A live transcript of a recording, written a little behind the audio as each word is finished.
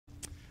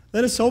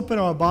Let us open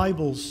our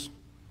Bibles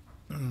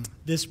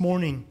this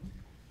morning.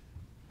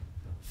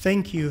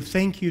 Thank you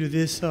to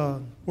this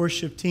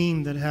worship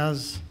team that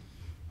has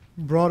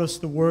brought us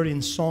the word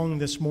in song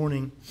this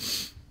morning.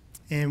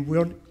 And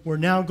we're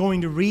now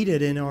going to read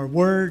it in our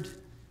word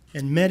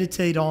and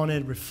meditate on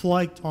it,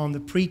 reflect on the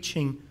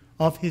preaching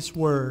of His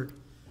word.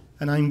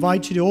 And I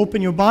invite you to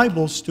open your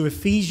Bibles to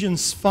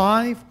Ephesians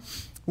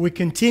 5. We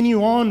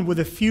continue on with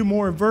a few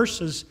more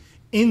verses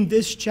in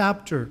this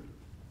chapter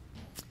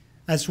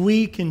as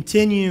we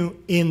continue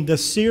in the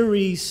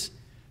series,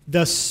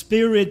 The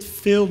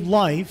Spirit-Filled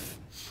Life,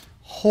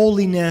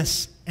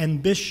 Holiness,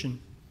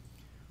 Ambition.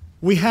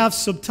 We have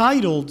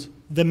subtitled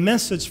the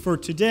message for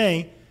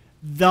today,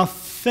 The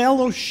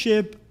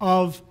Fellowship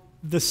of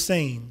the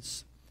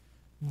Saints.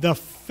 The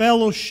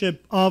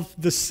Fellowship of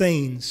the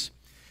Saints.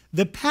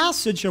 The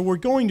passage that we're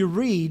going to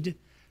read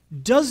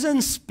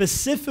doesn't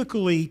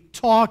specifically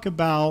talk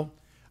about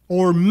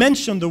or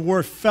mention the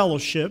word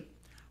fellowship.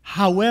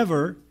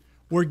 However,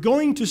 we're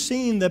going to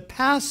see in the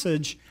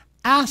passage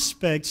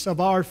aspects of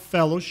our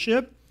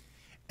fellowship.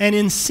 And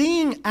in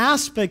seeing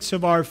aspects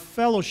of our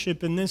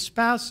fellowship in this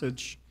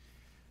passage,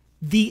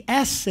 the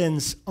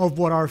essence of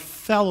what our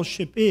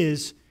fellowship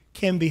is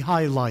can be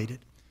highlighted.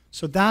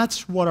 So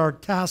that's what our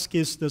task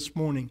is this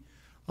morning.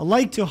 I'd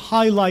like to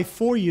highlight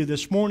for you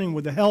this morning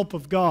with the help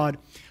of God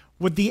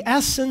what the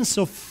essence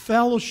of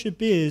fellowship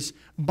is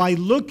by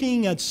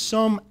looking at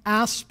some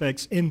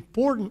aspects,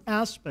 important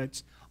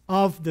aspects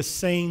of the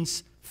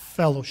saints'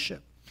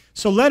 fellowship.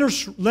 So let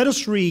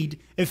us read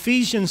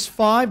Ephesians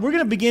 5. We're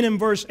going to begin in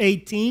verse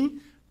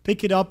 18,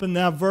 pick it up in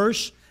that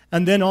verse,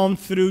 and then on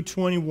through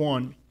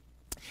 21.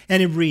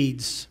 And it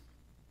reads,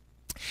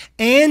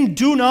 "And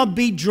do not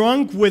be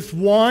drunk with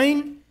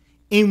wine,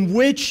 in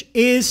which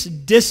is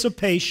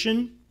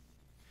dissipation,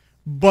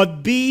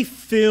 but be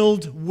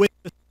filled with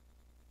the Spirit,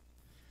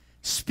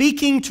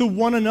 speaking to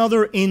one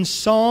another in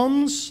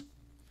psalms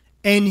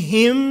and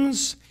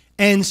hymns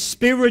and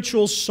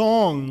spiritual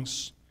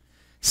songs,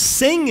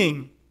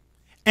 singing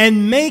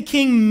and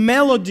making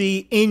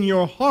melody in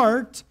your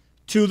heart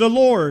to the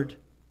Lord,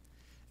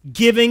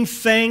 giving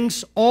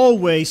thanks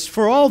always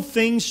for all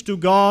things to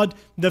God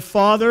the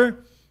Father,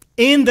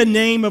 in the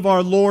name of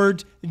our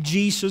Lord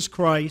Jesus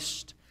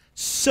Christ,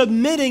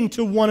 submitting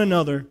to one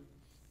another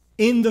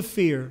in the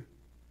fear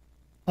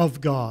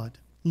of God."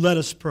 Let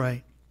us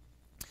pray.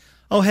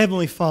 Oh,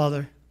 Heavenly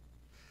Father,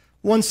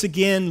 once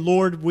again,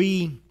 Lord,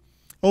 we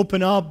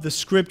open up the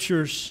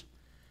Scriptures.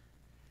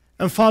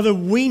 And Father,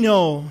 we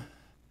know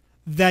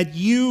that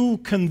you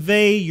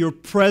convey your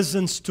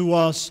presence to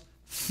us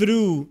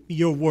through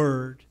your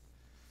word.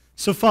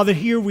 So Father,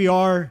 here we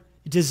are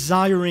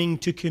desiring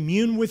to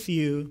commune with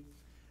you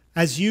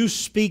as you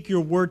speak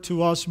your word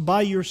to us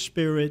by your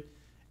Spirit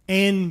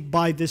and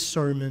by this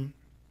sermon.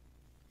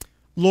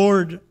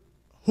 Lord,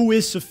 who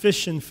is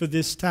sufficient for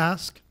this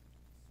task?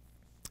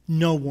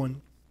 No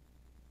one.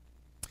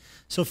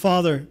 So,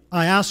 Father,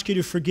 I ask you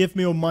to forgive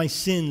me of my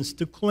sins,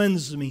 to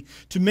cleanse me,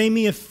 to make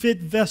me a fit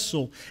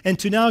vessel, and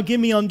to now give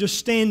me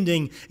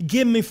understanding.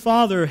 Give me,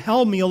 Father,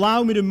 help me,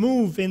 allow me to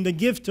move in the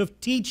gift of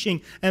teaching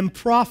and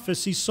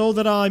prophecy so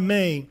that I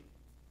may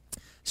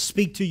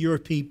speak to your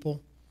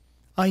people.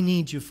 I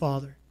need you,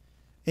 Father.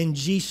 In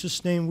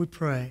Jesus' name we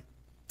pray.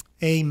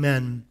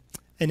 Amen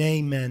and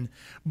amen.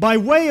 By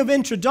way of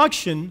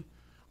introduction,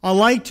 I'd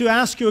like to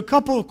ask you a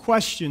couple of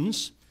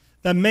questions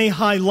that may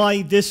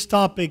highlight this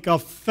topic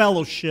of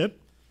fellowship,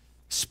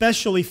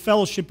 especially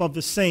fellowship of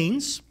the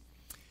saints.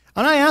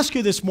 And I ask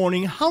you this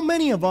morning, how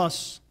many of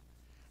us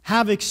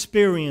have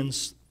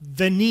experienced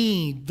the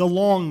need, the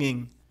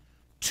longing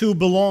to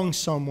belong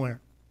somewhere?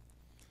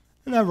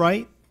 Isn't that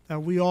right? That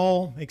we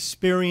all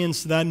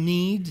experience that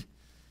need.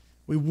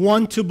 We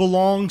want to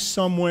belong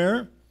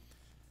somewhere.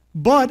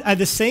 But at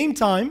the same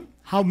time,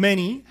 how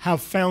many have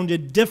found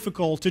it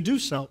difficult to do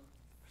so?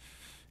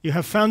 You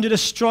have found it a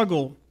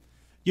struggle.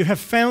 You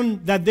have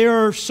found that there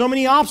are so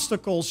many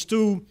obstacles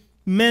to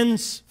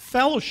men's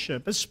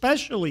fellowship,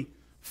 especially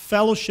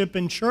fellowship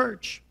in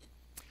church.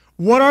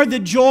 What are the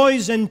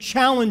joys and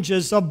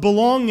challenges of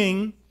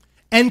belonging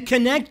and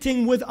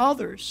connecting with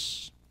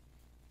others?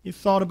 You've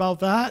thought about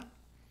that?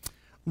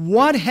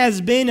 What has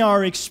been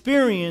our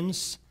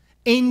experience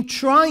in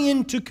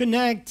trying to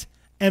connect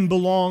and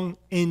belong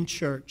in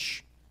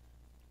church?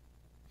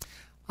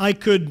 I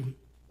could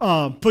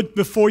put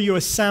before you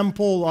a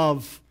sample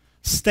of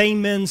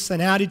statements and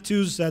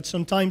attitudes that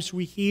sometimes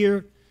we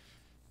hear,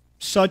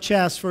 such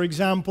as, for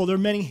example, there are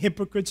many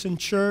hypocrites in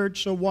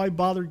church, so why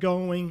bother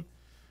going?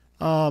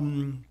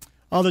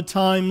 Other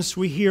times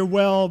we hear,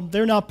 well,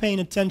 they're not paying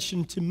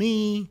attention to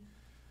me,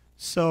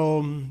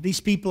 so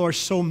these people are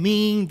so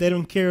mean, they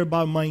don't care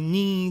about my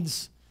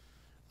needs.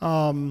 They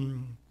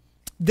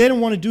don't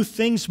want to do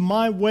things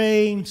my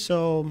way,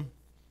 so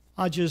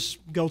I just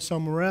go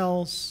somewhere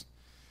else.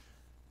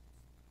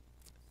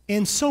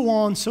 And so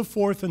on, so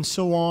forth, and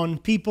so on.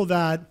 People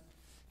that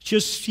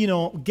just,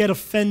 get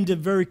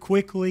offended very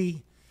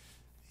quickly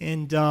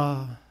and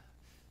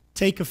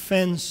take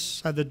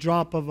offense at the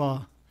drop of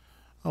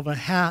a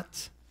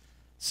hat.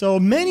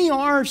 So many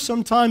are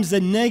sometimes the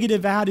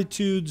negative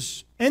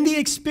attitudes and the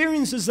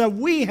experiences that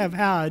we have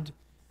had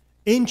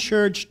in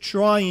church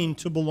trying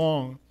to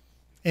belong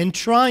and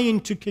trying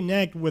to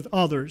connect with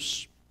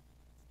others.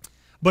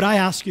 But I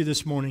ask you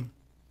this morning,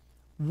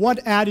 what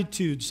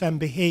attitudes and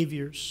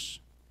behaviors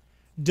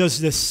does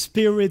the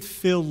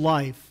Spirit-filled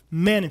life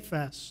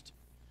manifest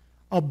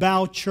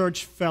about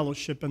church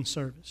fellowship and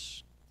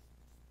service?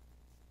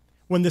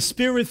 When the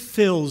Spirit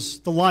fills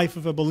the life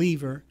of a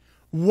believer,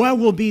 what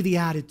will be the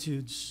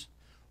attitudes?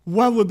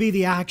 What will be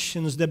the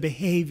actions, the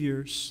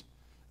behaviors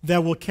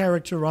that will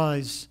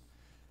characterize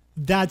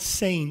that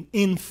saint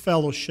in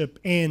fellowship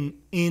and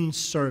in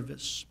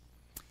service?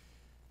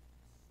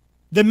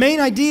 The main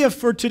idea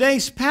for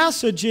today's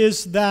passage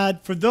is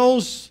that for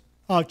those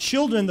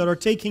children that are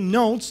taking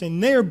notes in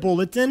their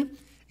bulletin,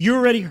 you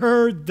already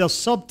heard the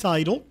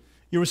subtitle.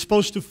 You were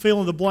supposed to fill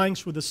in the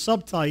blanks with the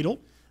subtitle.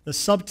 The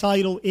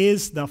subtitle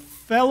is The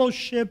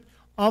Fellowship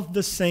of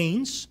the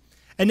Saints.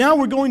 And now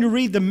we're going to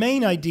read the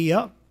main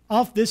idea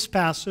of this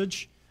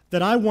passage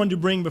that I want to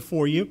bring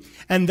before you,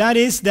 and that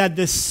is that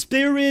the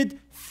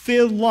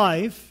Spirit-filled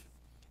life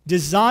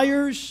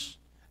desires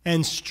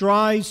and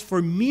strives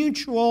for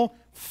mutual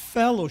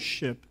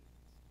fellowship,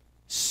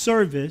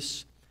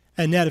 service,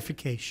 and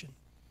edification.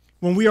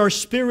 When we are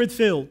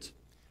Spirit-filled,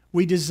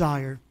 we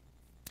desire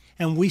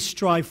and we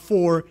strive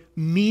for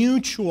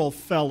mutual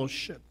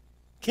fellowship.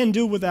 Can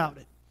do without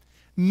it.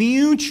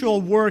 Mutual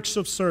works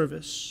of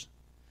service.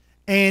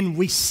 And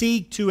we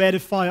seek to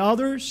edify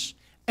others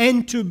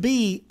and to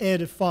be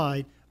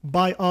edified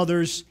by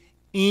others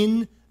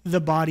in the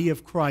body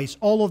of Christ.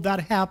 All of that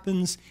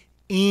happens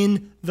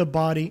in the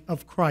body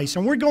of Christ.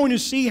 And we're going to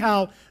see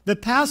how the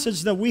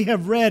passage that we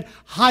have read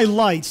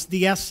highlights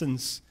the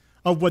essence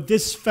of what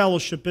this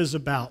fellowship is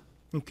about.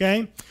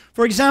 Okay?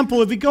 For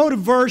example, if we go to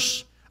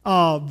verse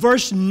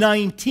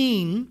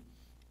 19,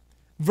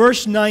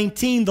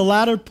 the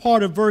latter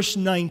part of verse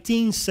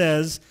 19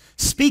 says,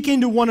 speaking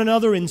to one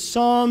another in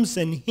psalms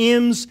and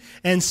hymns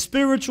and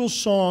spiritual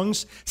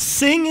songs,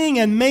 singing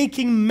and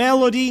making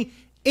melody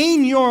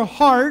in your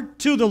heart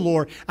to the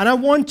Lord. And I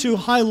want to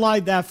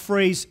highlight that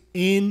phrase,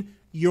 in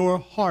your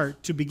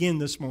heart, to begin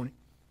this morning.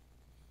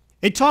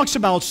 It talks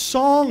about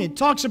song. It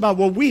talks about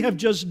what we have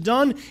just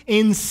done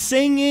in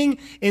singing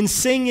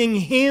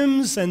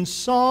hymns and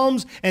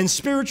psalms and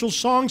spiritual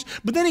songs.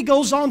 But then it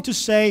goes on to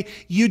say,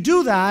 you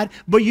do that,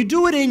 but you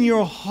do it in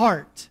your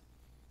heart.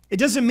 It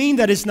doesn't mean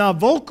that it's not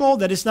vocal,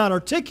 that it's not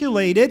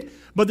articulated,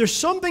 but there's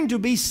something to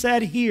be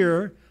said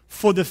here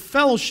for the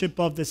fellowship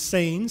of the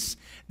saints,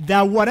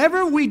 that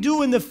whatever we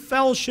do in the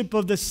fellowship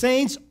of the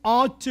saints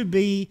ought to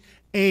be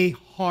a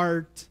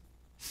heart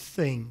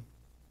thing.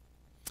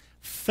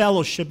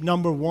 Fellowship,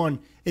 number one,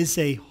 is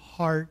a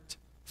heart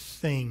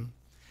thing.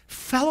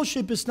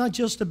 Fellowship is not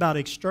just about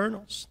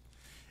externals.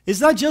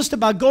 It's not just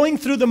about going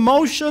through the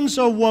motions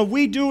of what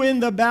we do in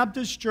the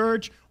Baptist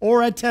church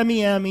or at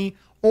Temiami,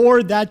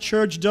 or that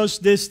church does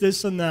this,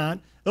 this, and that.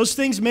 Those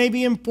things may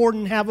be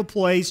important, have a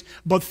place,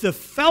 but the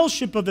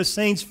fellowship of the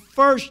saints,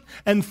 first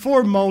and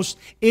foremost,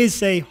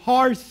 is a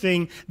heart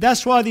thing.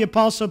 That's why the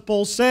Apostle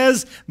Paul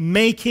says,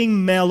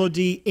 making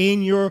melody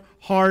in your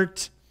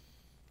heart.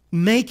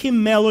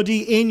 Making melody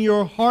in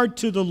your heart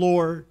to the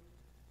Lord.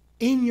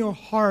 In your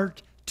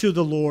heart to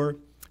the Lord.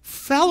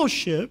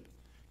 Fellowship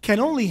can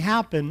only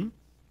happen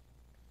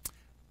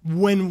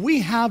when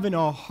we have in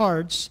our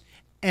hearts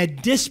a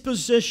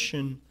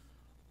disposition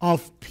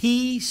of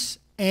peace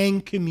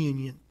and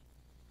communion.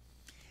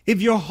 If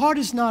your heart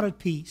is not at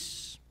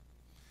peace,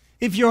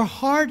 if your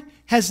heart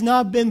has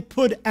not been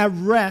put at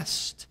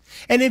rest,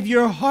 and if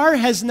your heart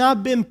has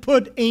not been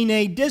put in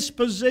a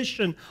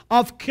disposition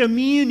of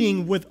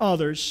communing with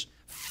others,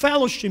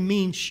 fellowship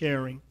means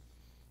sharing.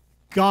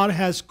 God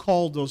has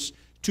called us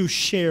to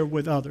share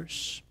with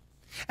others.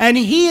 And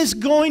He is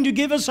going to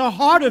give us a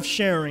heart of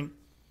sharing.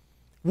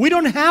 We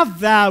don't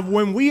have that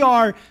when we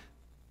are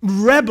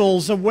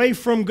rebels away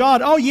from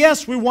God. Oh,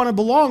 yes, we want to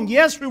belong.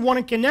 Yes, we want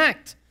to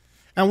connect.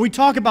 And we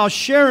talk about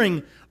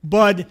sharing,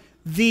 but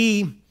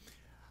the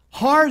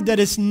heart that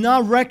is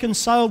not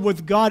reconciled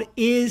with God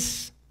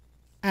is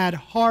at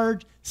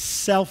heart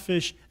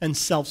selfish and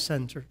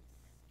self-centered.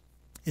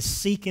 It's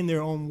seeking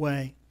their own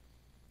way.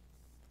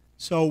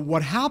 So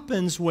what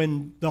happens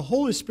when the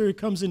Holy Spirit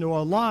comes into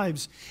our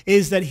lives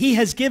is that He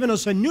has given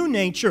us a new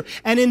nature.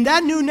 And in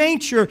that new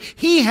nature,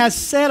 He has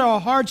set our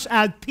hearts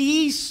at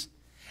peace.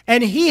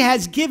 And He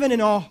has given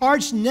in our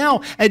hearts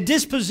now a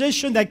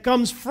disposition that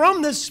comes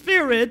from the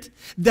Spirit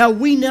that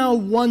we now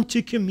want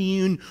to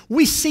commune.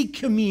 We seek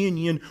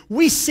communion.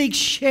 We seek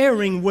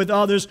sharing with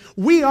others.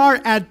 We are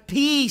at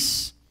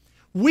peace.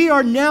 We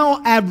are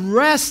now at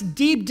rest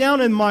deep down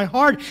in my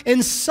heart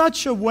in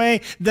such a way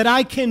that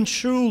I can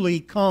truly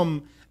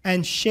come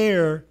and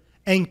share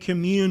and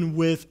commune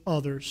with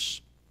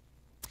others.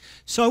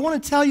 So I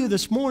want to tell you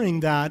this morning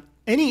that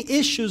any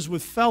issues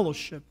with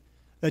fellowship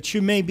that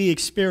you may be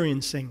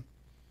experiencing,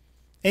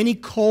 any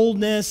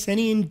coldness,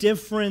 any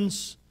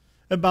indifference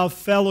about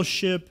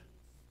fellowship,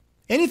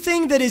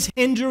 anything that is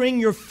hindering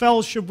your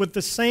fellowship with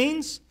the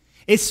saints,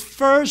 It's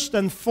first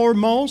and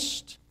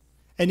foremost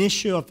an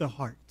issue of the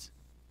heart.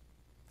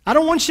 I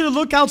don't want you to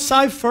look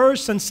outside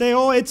first and say,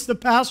 oh, it's the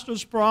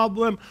pastor's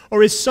problem,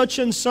 or it's such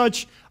and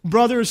such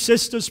brother or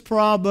sister's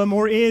problem,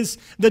 or is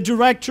the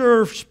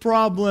director's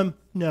problem.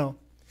 No.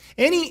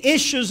 Any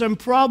issues and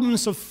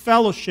problems of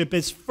fellowship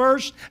is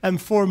first and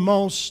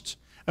foremost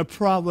a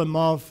problem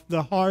of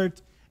the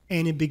heart,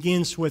 and it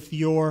begins with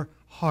your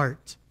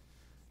heart.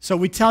 So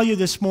we tell you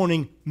this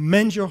morning,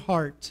 mend your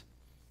heart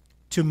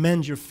to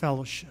mend your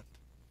fellowship.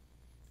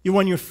 You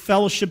want your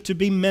fellowship to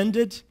be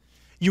mended?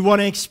 You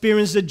want to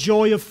experience the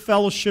joy of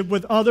fellowship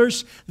with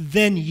others?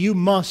 Then you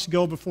must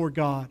go before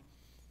God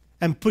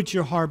and put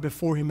your heart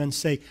before Him and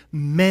say,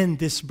 mend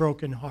this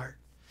broken heart.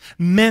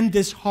 Mend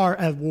this heart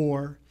at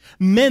war.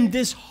 Mend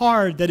this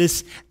heart that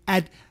is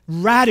at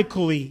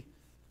radically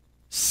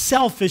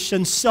selfish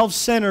and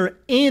self-centered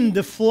in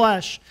the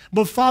flesh.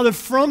 But Father,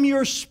 from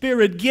your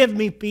Spirit, give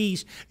me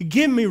peace,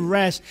 give me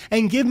rest,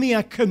 and give me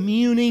a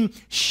communing,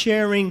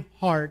 sharing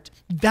heart.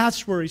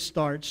 That's where it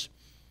starts.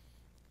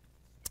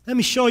 Let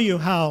me show you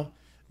how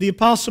the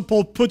Apostle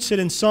Paul puts it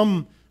in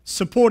some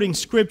supporting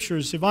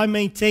scriptures. If I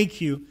may take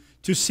you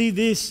to see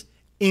this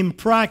in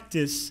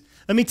practice,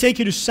 let me take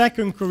you to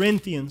 2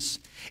 Corinthians.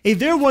 If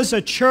there was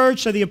a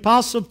church that the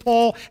Apostle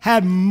Paul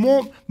had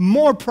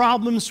more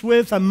problems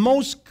with and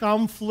most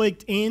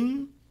conflict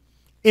in,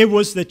 it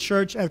was the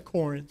church at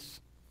Corinth.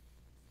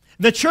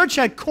 The church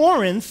at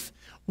Corinth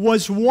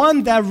was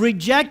one that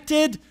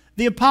rejected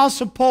the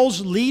Apostle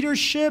Paul's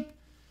leadership,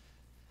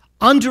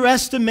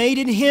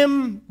 underestimated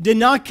him, did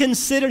not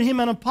consider him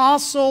an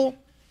apostle,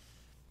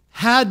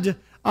 had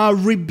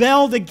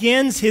rebelled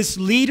against his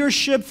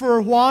leadership for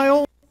a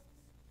while.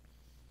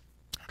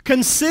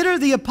 Consider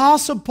the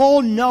Apostle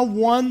Paul not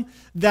one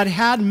that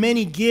had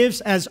many gifts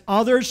as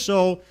others,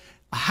 so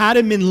had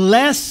him in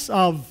less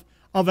of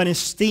an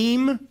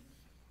esteem.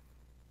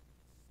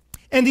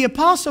 And the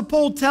Apostle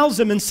Paul tells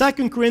him in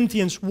 2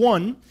 Corinthians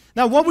 1,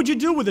 now what would you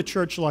do with a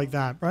church like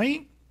that,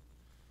 right?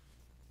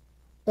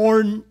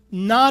 Or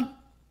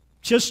not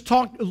just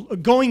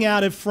going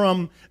at it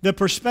from the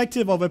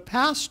perspective of a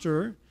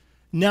pastor,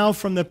 now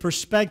from the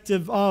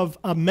perspective of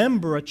a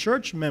member, a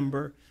church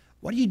member.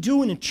 What do you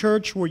do in a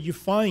church where you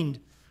find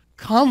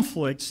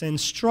conflicts and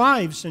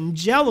strifes and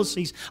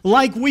jealousies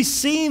like we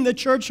see in the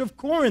church of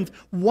Corinth?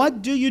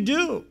 What do you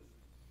do?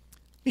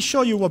 Let me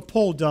show you what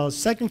Paul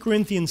does. 2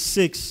 Corinthians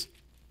 6.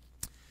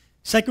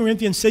 2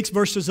 Corinthians 6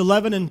 verses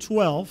 11 and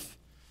 12.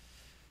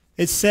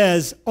 It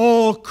says,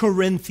 "O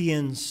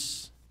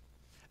Corinthians."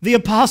 The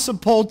Apostle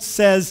Paul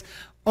says,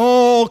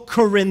 "O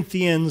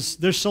Corinthians."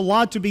 There's a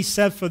lot to be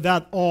said for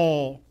that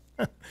all.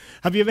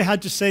 Have you ever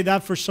had to say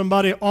that for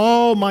somebody?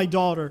 "Oh, my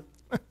daughter."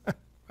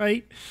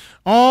 Right?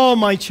 "Oh,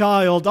 my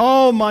child."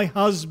 "Oh, my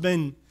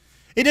husband."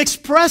 It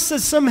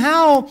expresses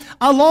somehow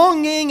a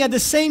longing at the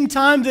same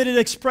time that it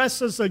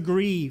expresses a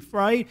grief,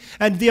 right?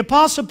 And the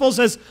Apostle Paul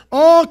says,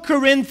 "Oh,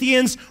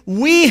 Corinthians,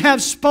 we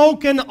have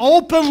spoken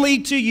openly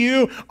to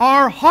you.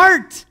 Our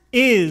heart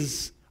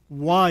is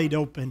wide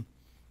open."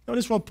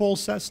 Notice what Paul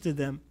says to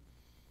them.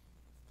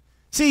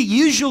 See,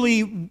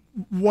 usually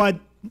what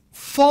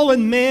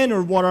fallen man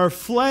or what our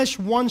flesh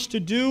wants to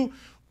do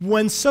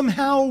when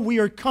somehow we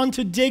are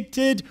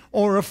contradicted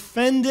or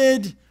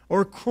offended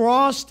or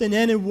crossed in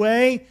any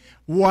way,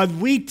 what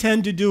we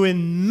tend to do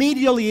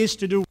immediately is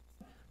to do,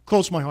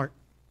 close my heart.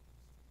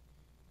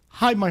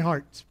 Hide my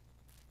heart.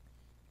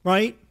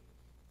 Right?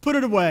 Put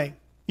it away.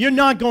 You're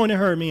not going to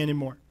hurt me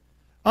anymore.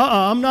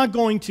 I'm not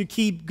going to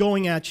keep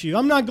going at you.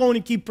 I'm not going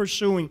to keep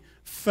pursuing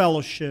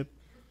fellowship.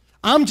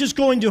 I'm just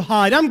going to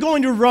hide. I'm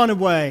going to run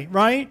away,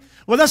 right?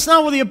 Well, that's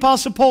not what the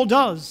Apostle Paul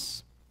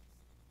does.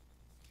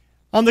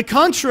 On the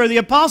contrary, the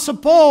Apostle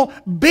Paul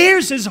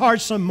bears his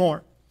heart some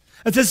more.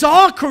 It says,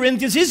 "Oh,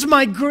 Corinthians, here's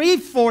my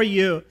grief for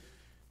you.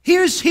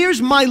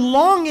 Here's my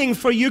longing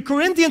for you.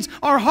 Corinthians,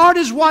 our heart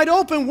is wide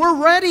open. We're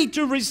ready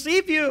to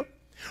receive you.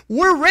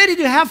 We're ready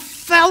to have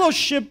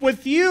fellowship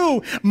with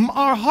you.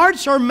 Our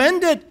hearts are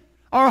mended.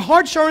 Our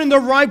hearts are in the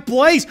right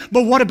place.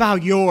 But what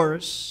about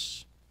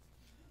yours?"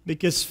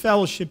 Because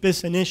fellowship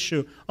is an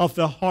issue of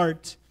the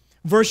heart.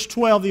 Verse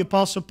 12, the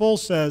Apostle Paul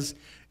says,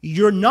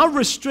 "You're not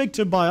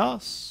restricted by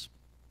us,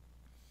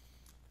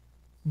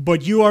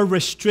 but you are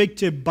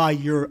restricted by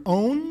your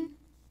own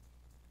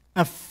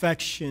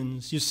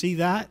affections." You see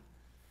that?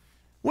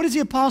 What is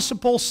the Apostle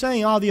Paul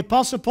saying? The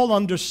Apostle Paul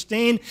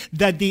understands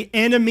that the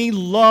enemy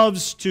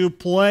loves to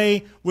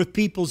play with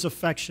people's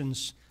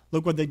affections.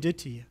 Look what they did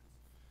to you.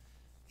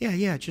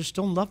 Yeah, just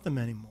don't love them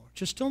anymore.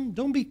 Just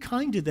don't be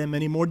kind to them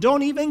anymore.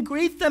 Don't even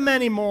greet them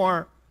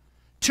anymore.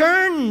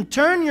 Turn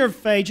your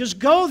face. Just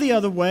go the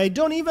other way.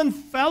 Don't even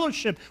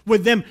fellowship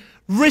with them.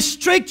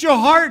 Restrict your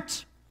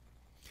heart.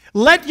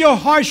 Let your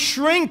heart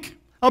shrink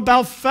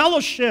about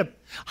fellowship.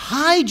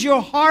 Hide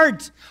your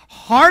heart.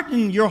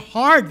 Harden your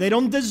heart. They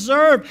don't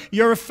deserve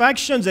your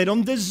affections. They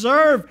don't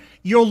deserve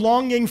your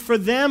longing for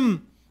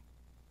them.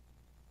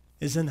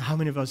 How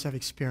many of us have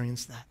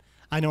experienced that?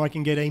 I know I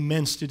can get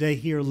amens today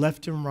here,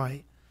 left and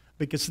right,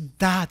 because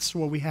that's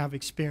what we have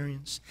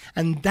experienced.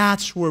 And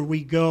that's where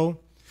we go.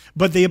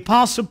 But the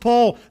Apostle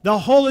Paul, the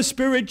Holy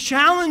Spirit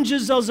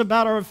challenges us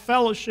about our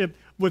fellowship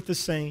with the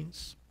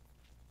saints.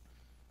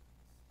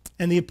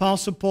 And the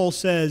Apostle Paul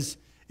says,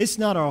 it's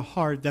not our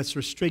heart that's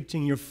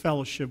restricting your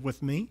fellowship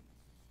with me.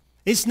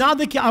 It's not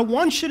the I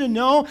want you to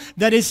know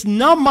that it's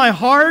not my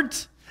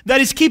heart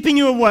that is keeping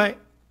you away.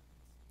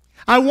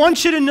 I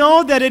want you to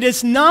know that it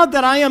is not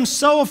that I am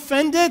so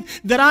offended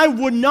that I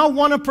would not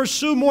want to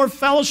pursue more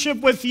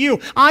fellowship with you.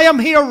 I am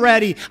here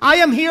ready. I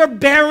am here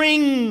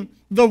bearing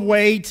the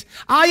weight.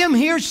 I am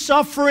here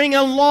suffering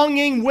and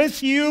longing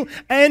with you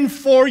and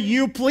for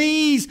you.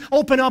 Please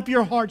open up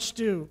your hearts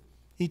too,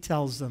 he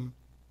tells them.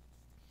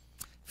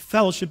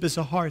 Fellowship is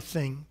a hard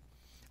thing.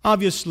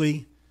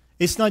 Obviously,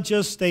 it's not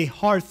just a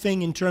hard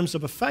thing in terms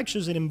of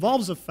affections. It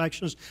involves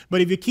affections.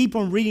 But if you keep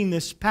on reading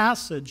this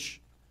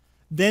passage,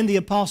 then the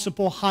Apostle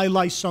Paul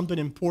highlights something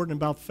important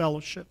about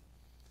fellowship.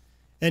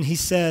 And he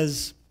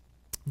says,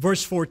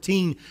 verse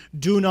 14,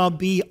 do not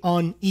be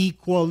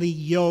unequally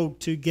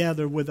yoked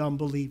together with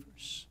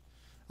unbelievers.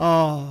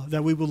 Oh,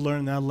 that we will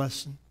learn that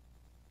lesson.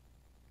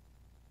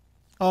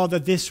 Oh,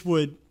 that this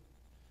would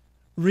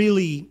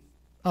really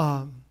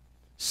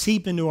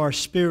seep into our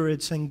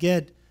spirits and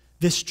get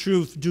this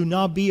truth. Do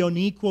not be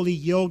unequally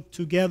yoked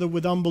together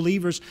with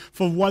unbelievers.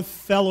 For what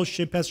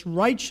fellowship has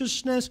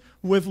righteousness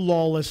with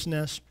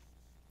lawlessness?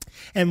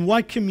 And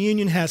what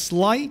communion has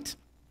light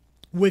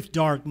with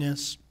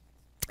darkness?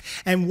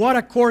 And what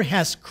accord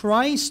has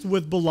Christ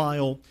with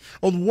Belial?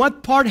 Or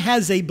what part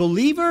has a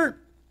believer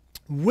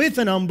with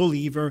an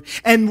unbeliever?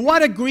 And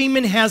what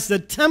agreement has the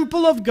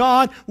temple of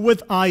God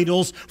with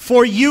idols?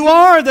 For you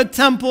are the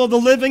temple of the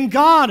living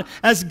God.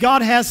 As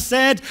God has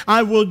said,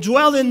 I will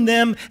dwell in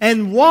them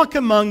and walk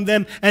among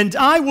them, and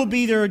I will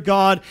be their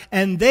God,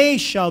 and they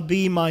shall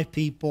be my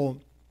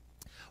people.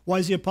 Why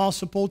is the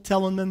Apostle Paul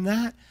telling them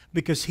that?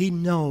 Because he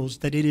knows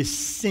that it is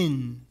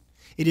sin.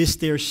 It is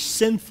their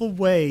sinful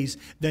ways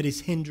that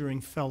is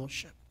hindering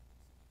fellowship.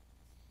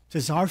 He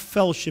says our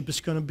fellowship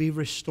is going to be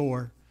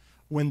restored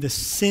when the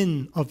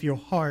sin of your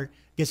heart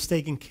gets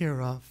taken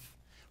care of,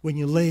 when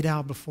you lay it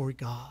out before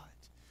God,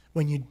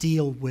 when you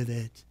deal with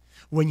it,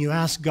 when you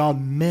ask God,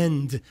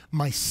 mend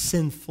my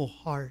sinful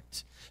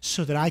heart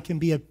so that I can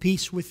be at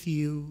peace with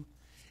you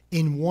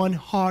in one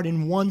heart,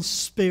 in one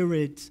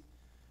spirit,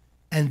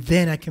 and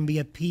then I can be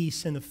at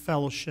peace in the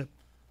fellowship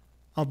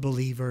of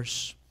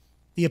believers.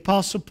 The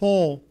Apostle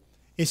Paul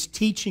is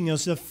teaching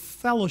us that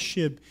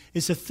fellowship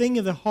is a thing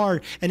of the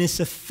heart, and it's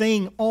a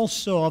thing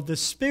also of the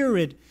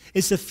spirit.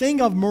 It's a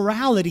thing of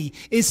morality.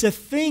 It's a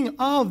thing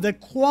of the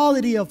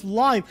quality of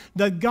life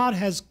that God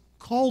has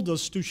called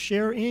us to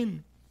share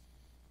in.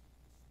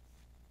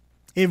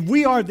 If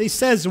we are, he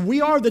says,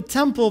 we are the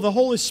temple of the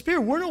Holy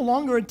Spirit. We're no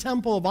longer a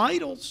temple of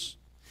idols.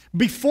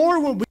 Before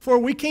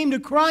we came to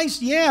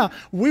Christ, yeah,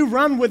 we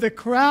run with a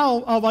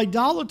crowd of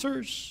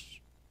idolaters.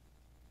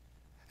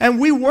 And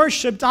we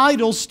worshipped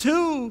idols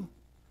too.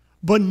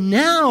 But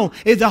now,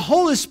 if the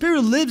Holy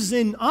Spirit lives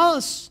in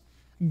us,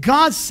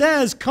 God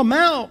says, come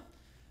out.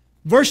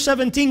 Verse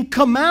 17,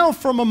 come out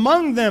from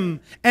among them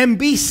and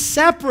be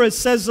separate,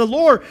 says the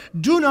Lord.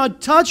 Do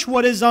not touch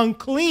what is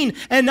unclean,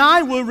 and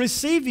I will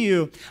receive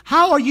you.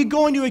 How are you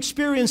going to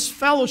experience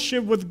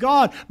fellowship with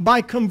God?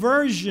 By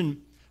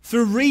conversion,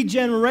 through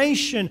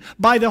regeneration,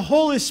 by the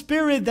Holy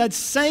Spirit that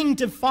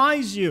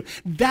sanctifies you.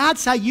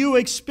 That's how you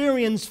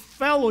experience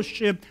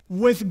fellowship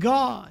with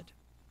God.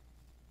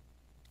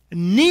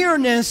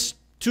 Nearness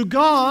to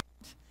God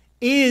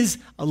is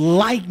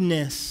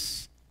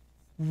likeness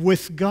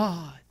with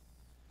God.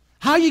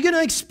 How are you going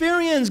to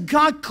experience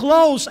God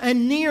close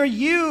and near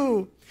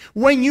you?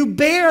 When you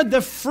bear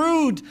the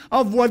fruit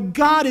of what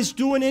God is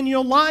doing in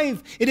your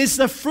life. It is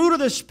the fruit of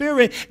the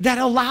Spirit that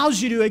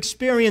allows you to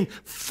experience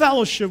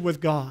fellowship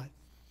with God.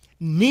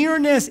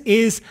 Nearness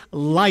is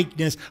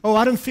likeness. Oh,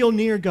 I don't feel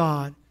near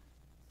God.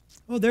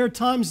 Well, there are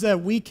times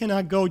that we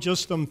cannot go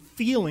just on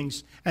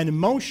feelings and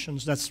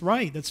emotions. That's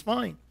right. That's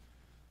fine.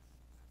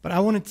 But I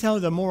want to tell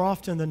you that more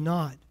often than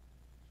not,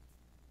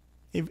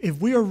 if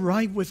we are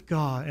right with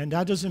God, and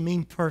that doesn't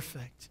mean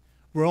perfect,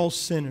 we're all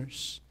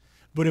sinners.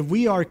 But if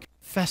we are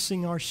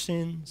confessing our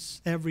sins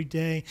every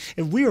day,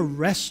 if we are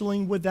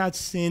wrestling with that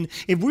sin,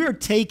 if we are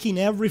taking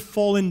every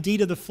fallen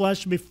deed of the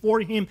flesh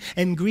before Him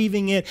and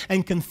grieving it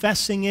and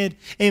confessing it,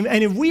 and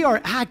if we are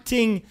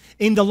acting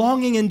in the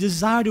longing and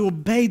desire to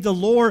obey the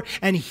Lord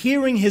and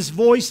hearing His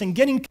voice and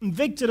getting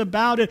convicted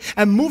about it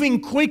and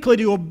moving quickly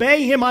to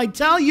obey Him, I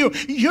tell you,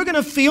 you're going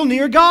to feel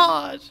near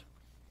God.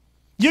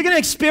 You're going to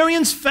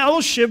experience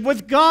fellowship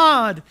with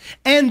God.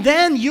 And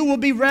then you will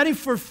be ready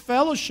for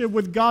fellowship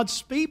with God's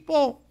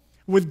people,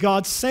 with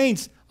God's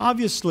saints.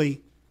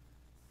 Obviously,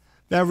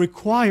 that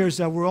requires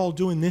that we're all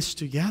doing this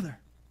together.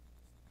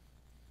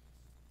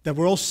 That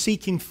we're all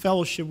seeking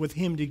fellowship with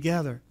Him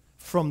together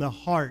from the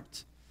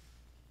heart.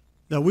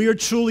 That we are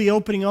truly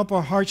opening up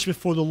our hearts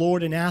before the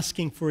Lord and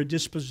asking for a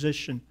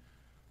disposition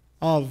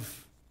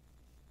of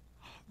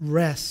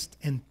rest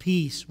and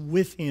peace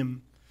with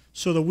Him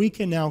so that we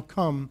can now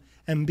come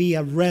and be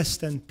at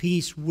rest and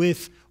peace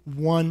with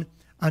one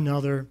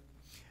another.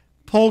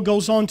 Paul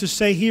goes on to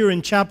say here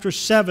in chapter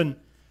 7,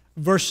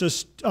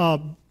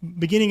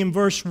 beginning in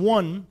verse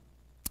 1,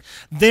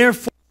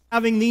 therefore,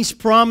 having these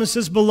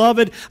promises,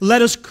 beloved,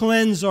 let us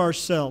cleanse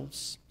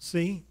ourselves.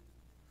 See?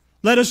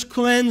 Let us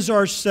cleanse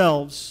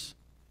ourselves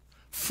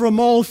from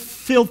all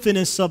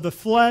filthiness of the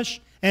flesh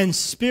and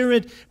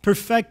spirit,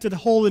 perfected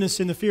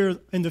holiness in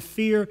the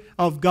fear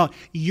of God.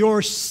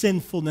 Your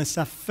sinfulness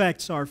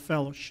affects our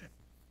fellowship.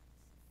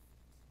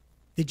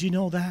 Did you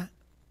know that?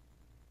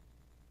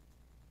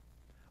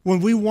 When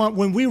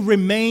we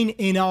remain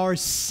in our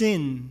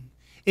sin,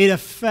 it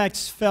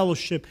affects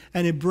fellowship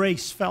and it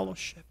breaks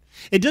fellowship.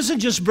 It doesn't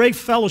just break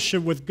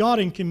fellowship with God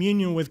and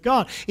communion with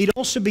God. It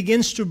also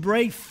begins to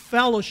break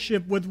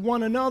fellowship with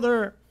one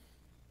another.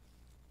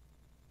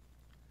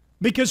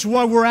 Because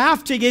what we're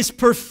after is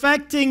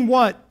perfecting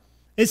what?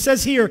 It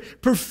says here,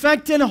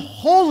 perfecting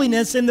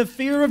holiness in the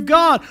fear of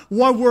God.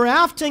 What we're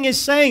after is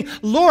saying,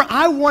 Lord,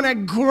 I want to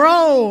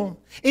grow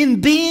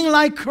in being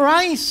like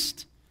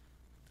Christ.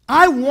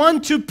 I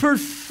want to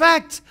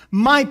perfect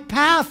my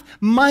path,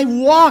 my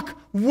walk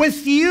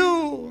with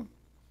you.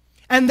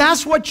 And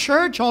that's what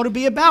church ought to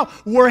be about.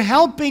 We're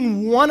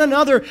helping one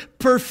another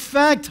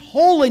perfect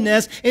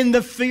holiness in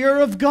the fear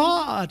of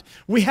God.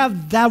 We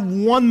have that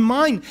one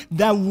mind,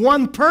 that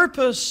one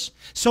purpose.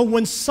 So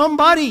when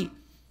somebody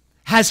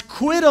has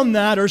quit on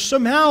that or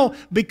somehow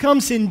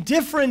becomes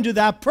indifferent to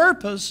that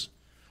purpose,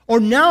 or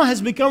now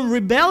has become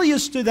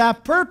rebellious to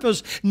that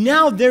purpose,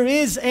 now there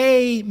is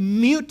a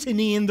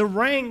mutiny in the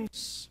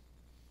ranks.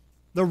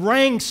 The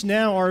ranks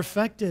now are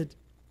affected.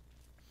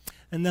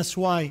 And that's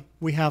why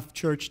we have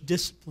church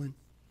discipline.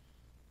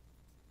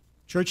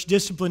 Church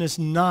discipline is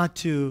not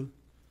to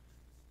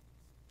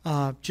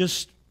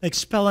just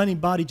expel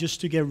anybody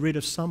just to get rid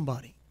of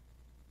somebody.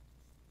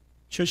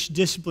 Church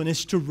discipline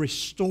is to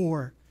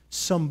restore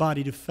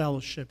somebody to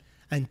fellowship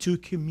and to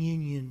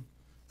communion.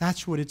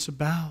 That's what it's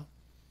about.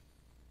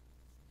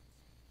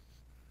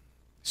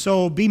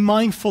 So be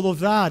mindful of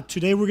that.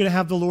 Today we're going to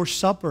have the Lord's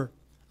Supper.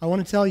 I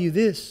want to tell you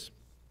this.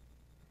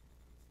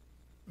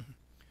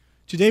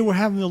 Today we're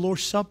having the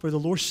Lord's Supper. The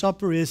Lord's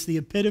Supper is the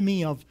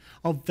epitome of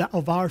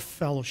our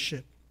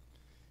fellowship.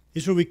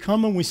 It's where we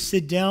come and we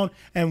sit down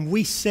and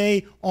we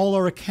say all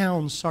our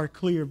accounts are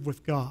clear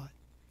with God.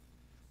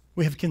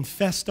 We have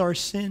confessed our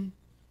sin.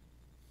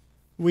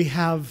 We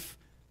have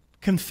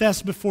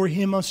confessed before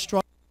Him our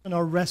struggle and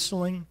our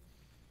wrestling.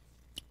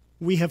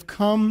 We have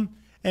come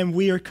and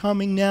we are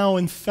coming now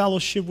in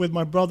fellowship with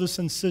my brothers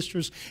and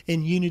sisters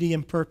in unity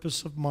and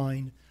purpose of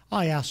mind.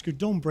 I ask you,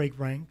 don't break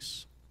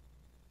ranks.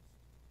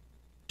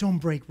 Don't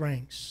break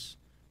ranks.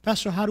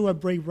 Pastor, how do I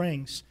break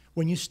ranks?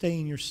 When you stay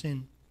in your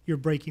sin, you're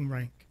breaking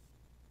rank.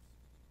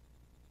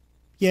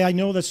 Yeah, I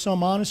know that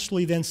some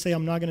honestly then say,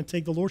 I'm not going to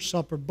take the Lord's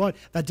Supper, but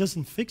that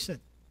doesn't fix it.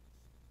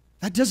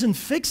 That doesn't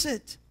fix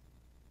it.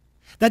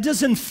 That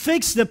doesn't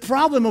fix the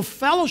problem of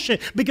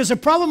fellowship, because the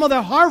problem of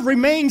the heart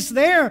remains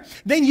there.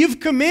 Then you've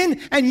come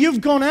in and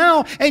you've gone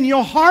out and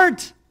your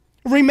heart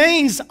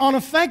remains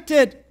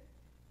unaffected.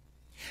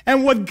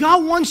 And what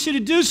God wants you to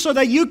do so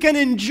that you can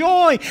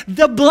enjoy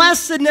the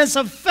blessedness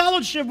of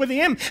fellowship with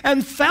Him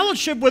and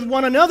fellowship with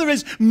one another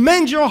is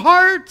mend your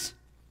heart.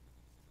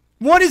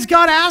 What is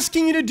God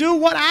asking you to do?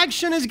 What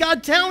action is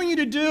God telling you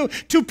to do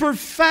to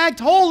perfect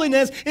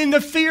holiness in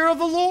the fear of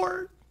the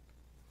Lord?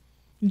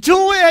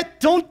 Do it.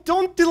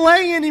 Don't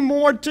delay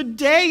anymore.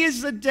 Today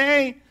is the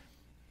day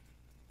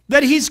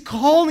that He's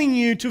calling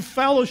you to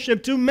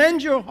fellowship, to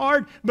mend your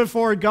heart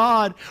before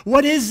God.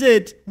 What is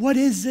it? What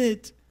is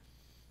it?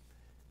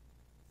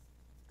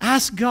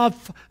 Ask God.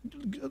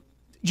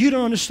 You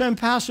don't understand,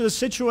 Pastor. The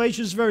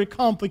situation is very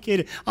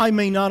complicated. I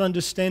may not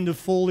understand it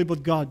fully,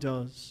 but God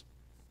does.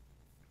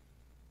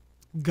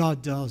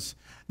 God does.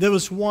 There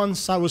was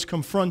once I was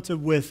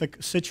confronted with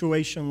a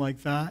situation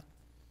like that.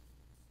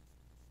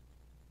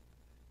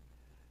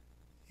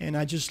 And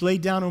I just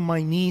laid down on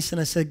my knees and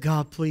I said,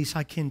 God, please,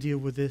 I can't deal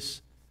with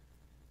this.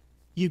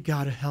 You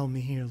got to help me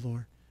here,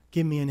 Lord.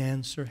 Give me an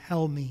answer.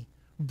 Help me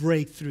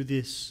break through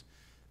this.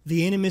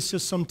 The enemy is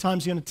just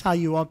sometimes going to tie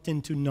you up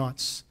into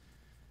knots.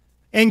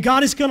 And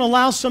God is going to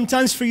allow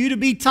sometimes for you to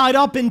be tied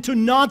up into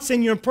knots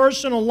in your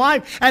personal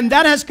life. And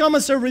that has come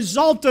as a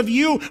result of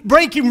you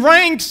breaking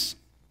ranks,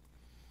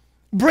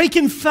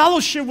 breaking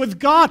fellowship with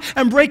God,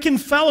 and breaking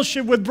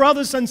fellowship with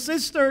brothers and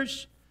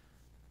sisters.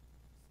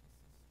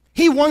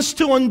 He wants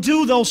to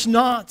undo those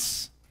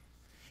knots.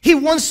 He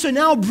wants to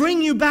now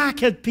bring you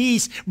back at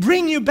peace,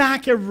 bring you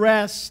back at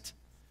rest.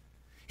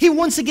 He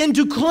wants again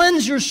to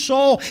cleanse your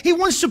soul. He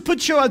wants to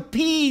put you at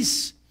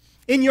peace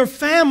in your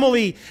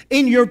family,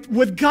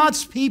 with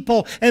God's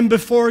people, and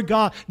before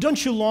God.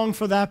 Don't you long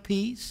for that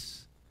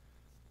peace?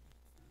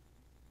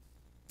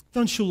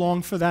 Don't you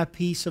long for that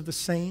peace of the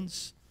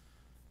saints?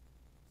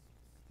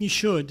 You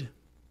should.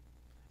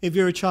 If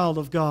you're a child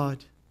of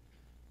God,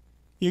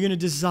 you're going to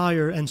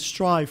desire and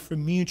strive for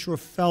mutual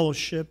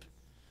fellowship.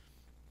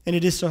 And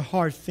it is a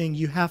hard thing.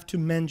 You have to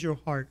mend your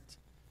heart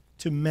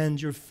to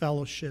mend your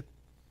fellowship.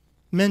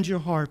 Mend your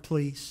heart,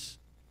 please.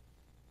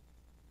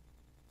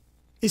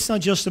 It's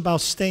not just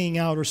about staying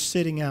out or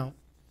sitting out.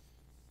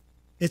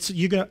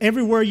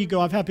 Everywhere you go,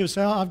 I've had people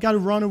say, "Oh, I've got to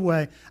run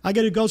away. I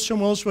got to go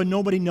somewhere else where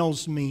nobody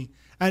knows me."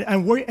 What are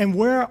you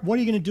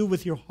going to do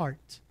with your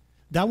heart?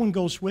 That one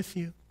goes with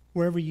you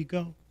wherever you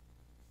go.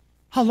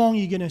 How long are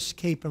you going to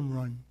escape and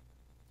run?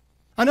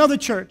 Another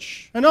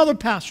church, another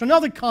pastor,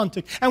 another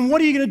contact. And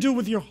what are you going to do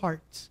with your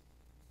heart?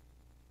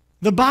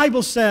 The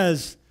Bible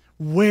says,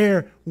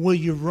 where will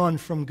you run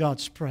from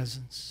God's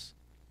presence?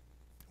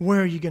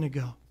 Where are you going to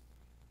go?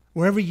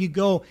 Wherever you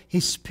go,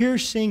 His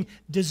piercing,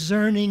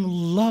 discerning,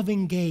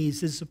 loving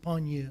gaze is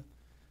upon you.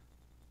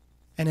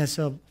 And as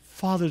a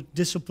father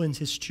disciplines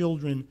his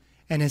children,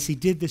 and as he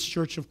did this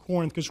church of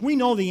Corinth, because we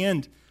know the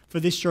end for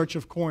this church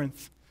of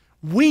Corinth.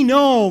 We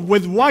know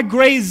with what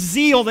great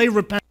zeal they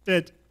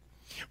repented.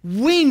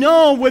 We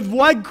know with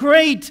what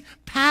great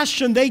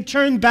passion they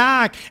turned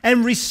back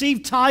and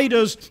received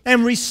Titus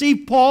and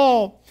received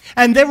Paul.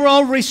 And they were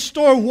all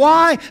restored.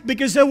 Why?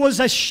 Because there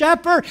was a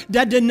shepherd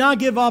that did not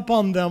give up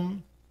on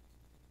them.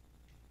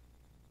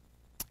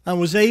 I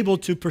was able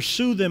to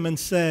pursue them and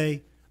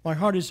say, my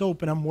heart is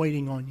open, I'm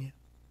waiting on you.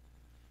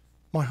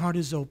 My heart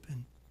is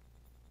open.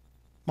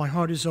 My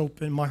heart is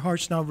open. My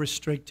heart's not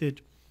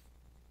restricted.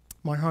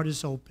 My heart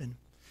is open.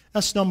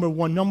 That's number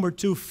one. Number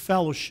two,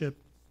 fellowship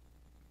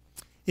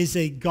is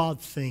a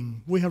God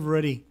thing. We have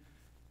already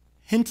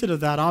hinted at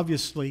that,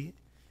 obviously.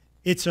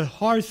 It's a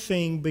hard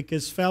thing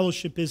because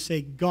fellowship is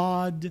a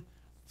God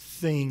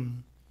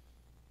thing.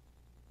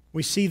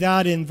 We see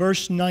that in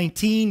verse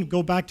 19.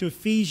 Go back to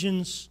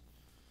Ephesians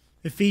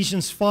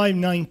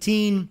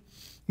 5:19.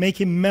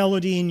 Making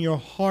melody in your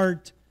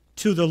heart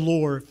to the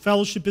Lord.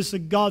 Fellowship is a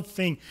God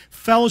thing.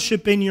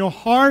 Fellowship in your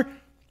heart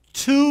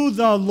to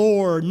the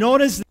Lord.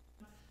 Notice that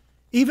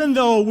even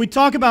though we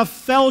talk about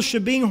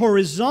fellowship being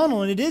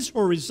horizontal, and it is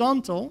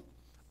horizontal,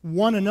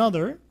 one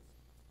another,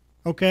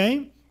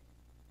 okay?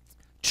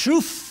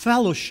 True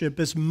fellowship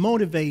is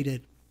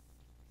motivated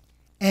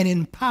and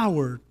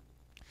empowered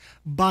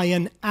by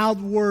an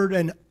outward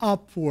and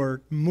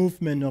upward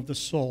movement of the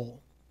soul.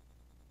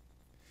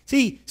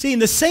 See, in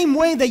the same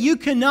way that you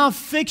cannot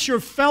fix your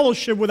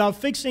fellowship without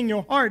fixing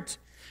your heart,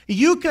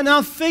 you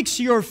cannot fix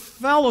your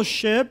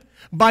fellowship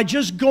by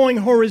just going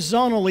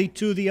horizontally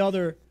to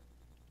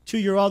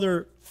your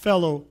other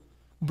fellow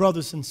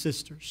brothers and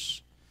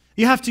sisters.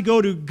 You have to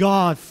go to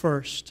God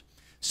first.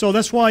 So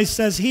that's why it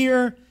says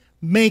here,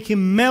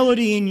 making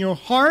melody in your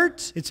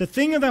heart. It's a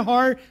thing of the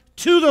heart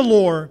to the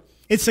Lord.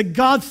 It's a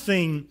God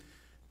thing.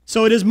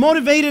 So it is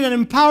motivated and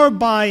empowered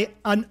by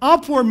an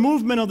upward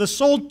movement of the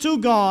soul to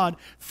God.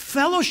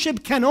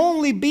 Fellowship can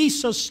only be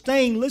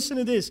sustained, listen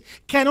to this,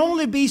 can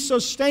only be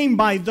sustained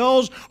by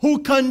those who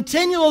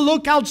continually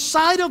look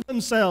outside of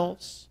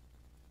themselves.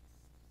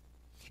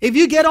 If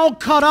you get all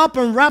caught up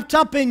and wrapped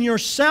up in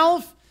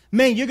yourself,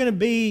 man, you're going to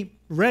be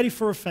ready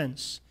for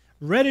offense,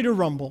 ready to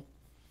rumble.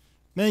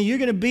 Man, you're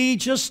going to be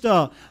just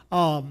a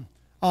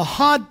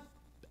hot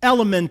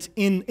element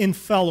in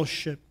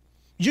fellowship.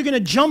 You're going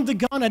to jump the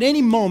gun at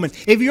any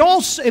moment. If you're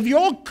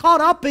all caught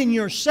up in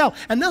yourself,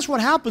 and that's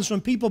what happens when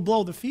people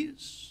blow the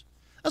fuse.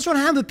 That's what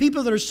happens with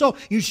people that are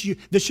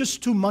there's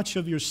just too much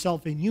of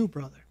yourself in you,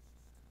 brother.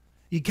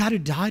 You got to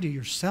die to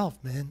yourself,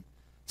 man.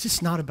 This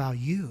is not about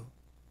you.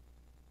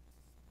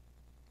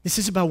 This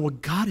is about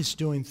what God is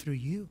doing through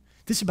you.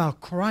 This is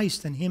about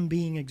Christ and Him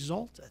being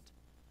exalted.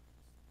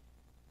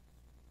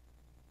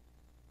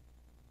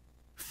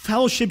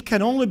 Fellowship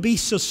can only be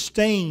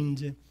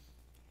sustained.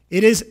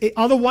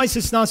 Otherwise,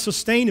 it's not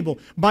sustainable.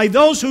 By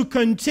those who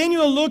continue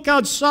to look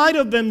outside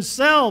of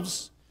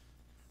themselves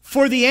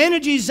for the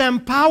energies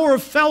and power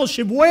of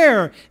fellowship.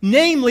 Where?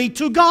 Namely,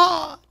 to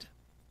God.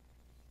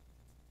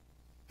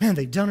 Man,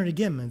 they've done it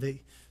again, man.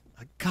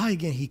 A guy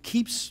again, he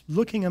keeps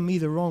looking at me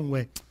the wrong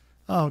way.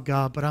 Oh,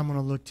 God, but I'm going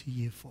to look to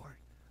you for it.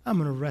 I'm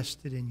going to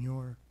rest it in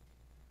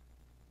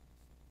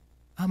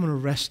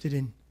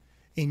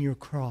your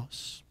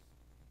cross.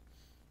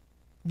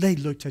 They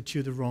looked at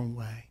you the wrong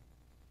way.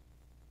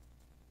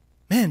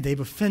 Man, they've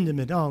offended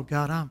me. Oh,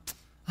 God,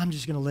 I'm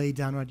just going to lay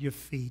down at your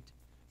feet.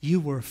 You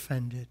were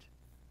offended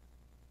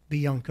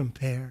beyond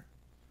compare.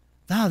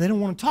 No, they don't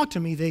want to talk to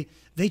me.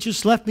 They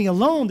just left me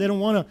alone. They don't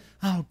want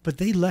to. But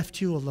they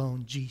left you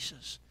alone,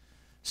 Jesus.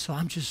 So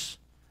I'm just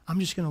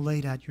going to lay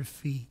it at your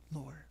feet,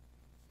 Lord.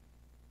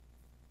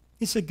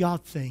 It's a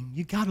God thing.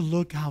 You got to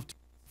look out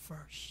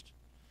first.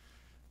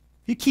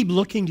 If you keep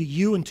looking to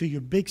you and to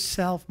your big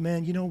self,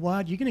 man, you know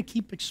what? You're going to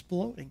keep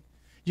exploding.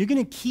 You're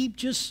going to keep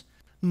just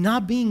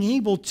not being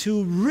able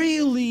to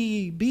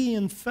really be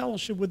in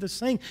fellowship with the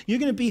saints. You're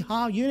going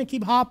to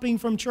keep hopping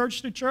from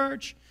church to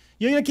church.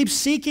 You're going to keep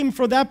seeking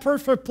for that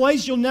perfect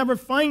place. You'll never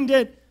find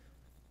it.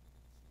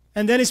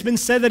 And then it's been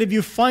said that if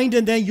you find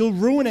it, then you'll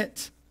ruin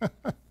it.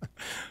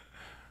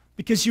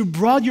 Because you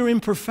brought your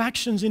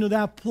imperfections into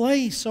that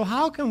place. So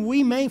how can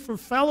we make for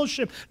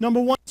fellowship? Number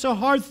one, it's a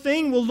hard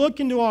thing. We'll look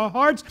into our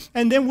hearts,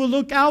 and then we'll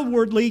look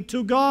outwardly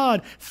to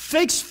God.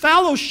 Fix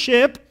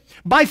fellowship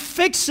by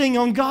fixing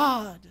on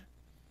God.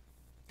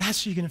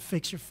 That's how you're going to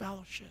fix your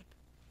fellowship.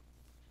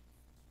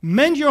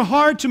 Mend your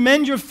heart to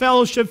mend your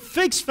fellowship.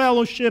 Fix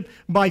fellowship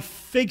by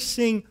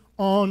fixing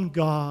on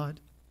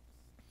God.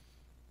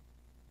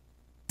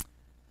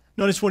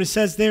 Notice what it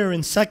says there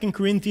in 2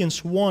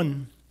 Corinthians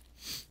 1.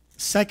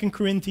 2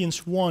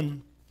 Corinthians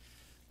 1.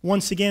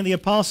 Once again, the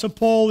Apostle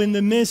Paul, in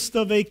the midst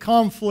of a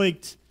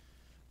conflict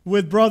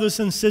with brothers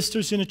and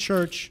sisters in a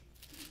church,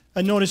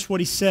 and notice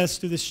what he says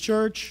to this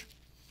church,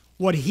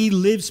 what he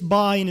lives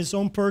by in his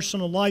own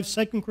personal life.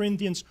 2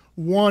 Corinthians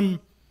 1,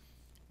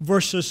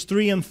 verses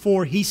 3 and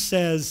 4, he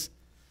says,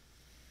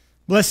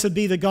 "Blessed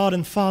be the God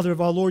and Father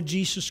of our Lord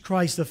Jesus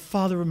Christ, the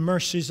Father of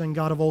mercies and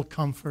God of all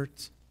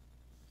comfort,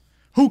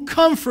 who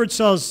comforts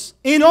us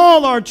in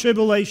all our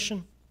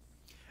tribulation,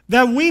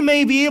 that we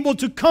may be able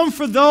to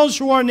comfort those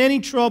who are in any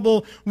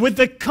trouble with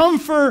the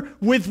comfort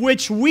with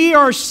which we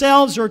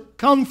ourselves are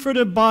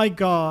comforted by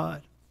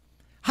God."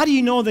 How do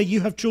you know that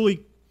you have truly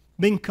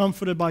been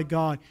comforted by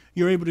God?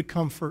 You're able to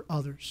comfort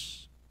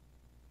others.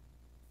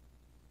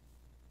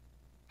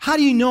 How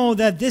do you know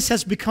that this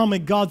has become a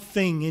God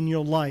thing in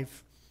your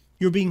life?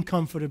 You're being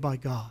comforted by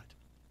God.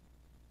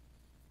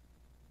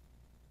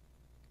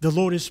 The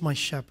Lord is my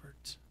shepherd.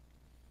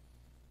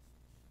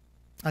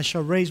 I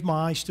shall raise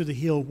my eyes to the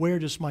hill. Where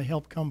does my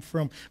help come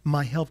from?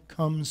 My help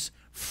comes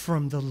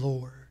from the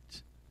Lord.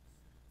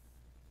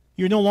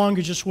 You're no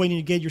longer just waiting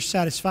to get your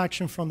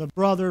satisfaction from the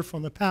brother,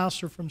 from the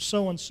pastor, from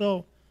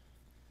so-and-so,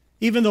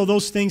 even though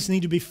those things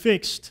need to be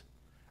fixed.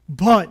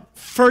 But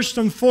first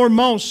and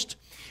foremost,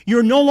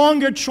 you're no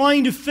longer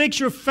trying to fix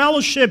your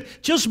fellowship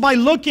just by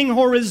looking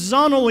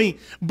horizontally,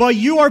 but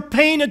you are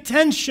paying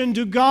attention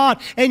to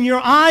God, and your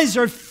eyes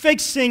are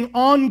fixing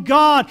on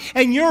God,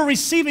 and you're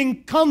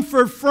receiving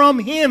comfort from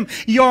Him.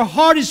 Your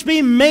heart is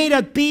being made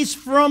at peace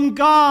from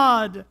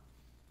God.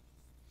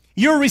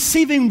 You're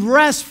receiving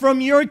rest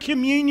from your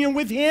communion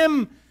with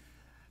Him.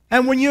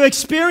 And when you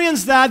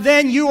experience that,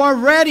 then you are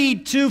ready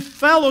to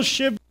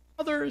fellowship with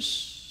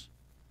others.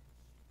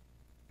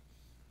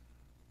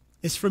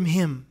 It's from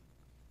Him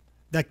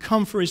that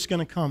comfort is going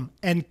to come.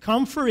 And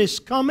comfort is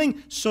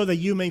coming so that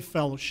you may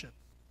fellowship.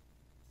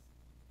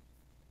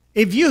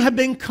 If you have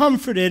been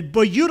comforted,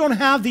 but you don't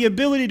have the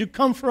ability to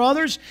comfort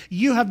others,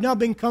 you have not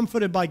been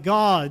comforted by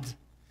God.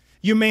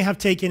 You may have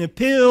taken a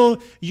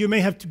pill. You may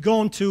have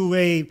gone to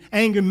an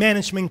anger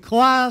management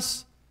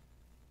class.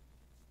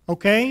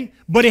 Okay?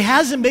 But it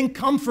hasn't been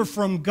comfort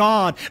from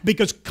God,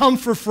 because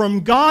comfort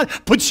from God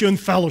puts you in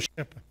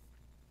fellowship.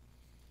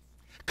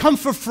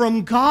 Comfort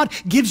from God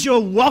gives you a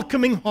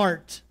welcoming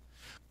heart.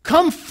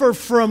 Comfort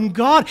from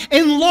God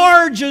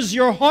enlarges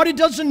your heart. It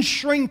doesn't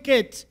shrink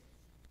it.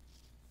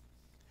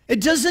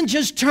 It doesn't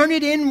just turn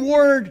it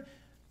inward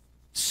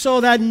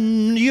so that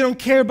you don't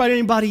care about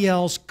anybody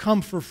else.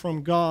 Comfort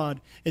from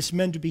God is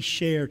meant to be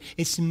shared.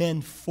 It's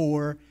meant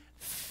for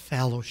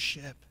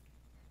fellowship.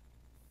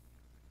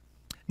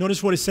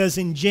 Notice what it says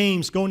in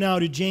James. Go now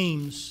to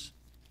James.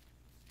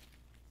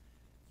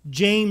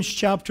 James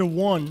chapter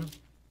 1.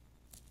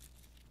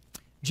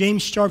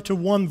 James chapter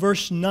 1,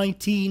 verse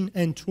 19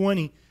 and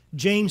 20.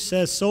 James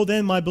says, "So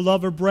then, my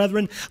beloved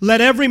brethren, let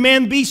every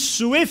man be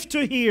swift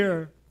to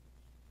hear,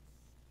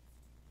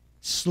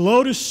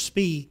 slow to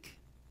speak,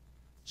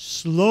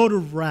 slow to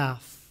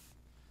wrath,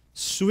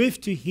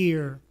 swift to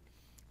hear,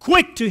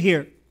 quick to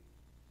hear."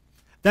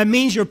 That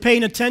means you're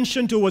paying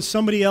attention to what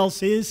somebody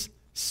else is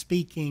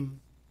speaking.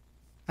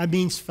 That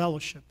means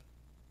fellowship.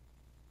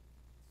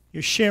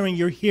 You're sharing,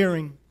 you're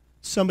hearing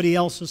somebody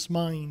else's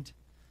mind.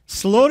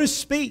 Slow to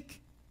speak.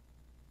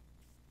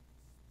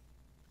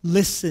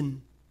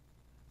 Listen.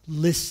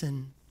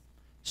 Listen.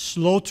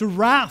 Slow to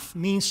wrath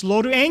means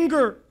slow to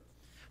anger.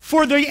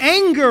 For the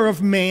anger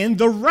of man,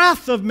 the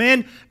wrath of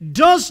man,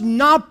 does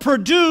not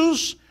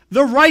produce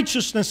the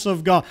righteousness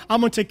of God.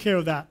 I'm going to take care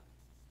of that.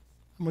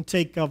 I'm going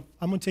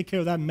to take care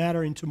of that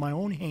matter into my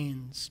own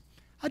hands.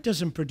 That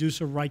doesn't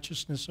produce a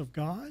righteousness of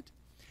God.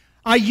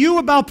 Are you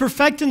about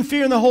perfecting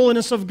fear in the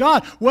holiness of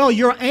God? Well,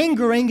 your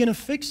anger ain't going to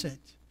fix it.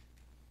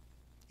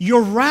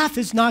 Your wrath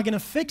is not going to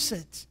fix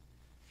it.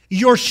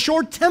 Your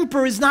short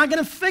temper is not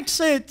going to fix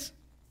it.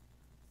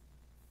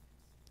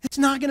 It's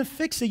not going to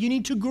fix it. You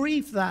need to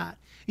grieve that.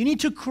 You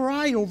need to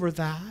cry over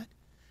that.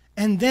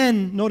 And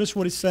then, notice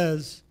what it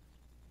says.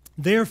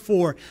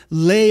 Therefore,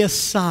 lay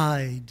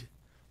aside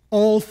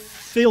all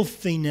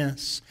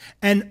filthiness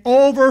and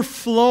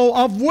overflow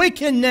of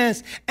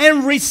wickedness,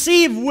 and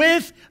receive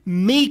with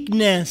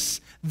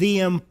meekness the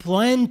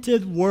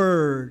implanted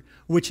word,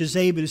 which is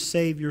able to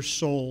save your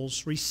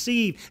souls.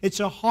 Receive.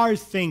 It's a hard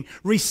thing.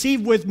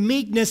 Receive with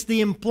meekness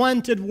the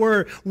implanted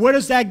word. Where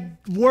does that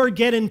word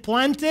get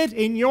implanted?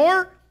 In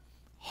your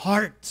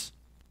heart.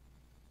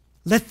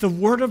 Let the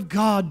word of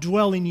God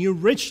dwell in you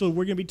richly.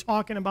 We're going to be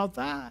talking about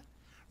that.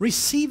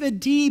 Receive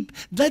it deep.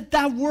 Let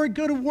that word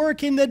go to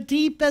work in the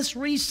deepest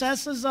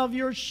recesses of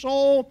your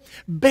soul,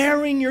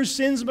 bearing your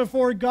sins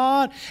before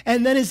God.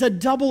 And then it's a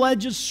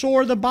double-edged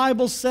sword, the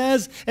Bible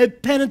says.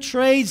 It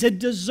penetrates, it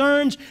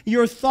discerns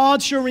your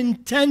thoughts, your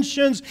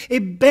intentions.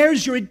 It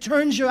bears you, it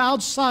turns you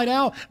outside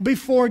out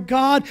before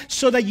God,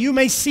 so that you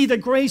may see the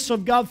grace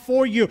of God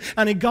for you,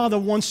 and a God that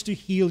wants to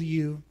heal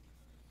you,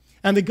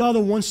 and the God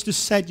that wants to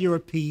set you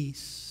at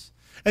peace,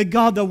 a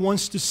God that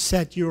wants to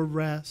set you at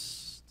rest.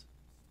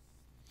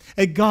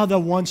 A God that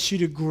wants you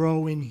to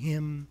grow in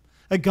Him.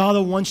 A God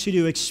that wants you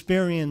to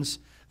experience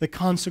the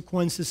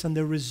consequences and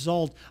the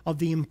result of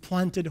the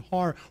implanted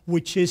heart,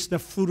 which is the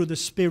fruit of the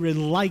Spirit,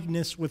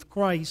 likeness with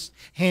Christ,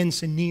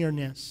 hence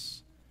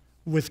nearness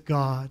with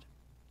God.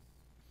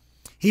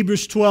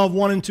 Hebrews 12,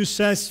 1 and 2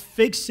 says,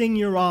 fixing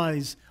your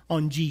eyes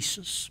on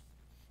Jesus,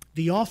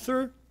 the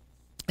author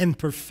and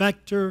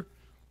perfecter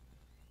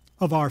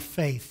of our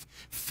faith.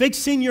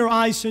 Fixing your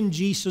eyes on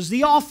Jesus,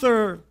 the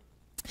author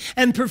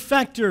and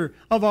perfecter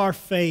of our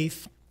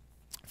faith.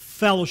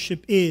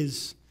 Fellowship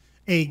is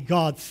a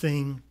God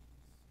thing.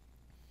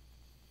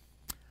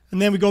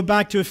 And then we go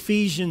back to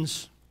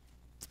Ephesians.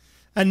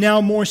 And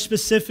now more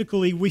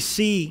specifically we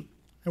see,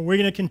 and we're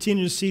going to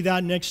continue to see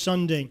that next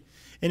Sunday,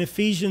 in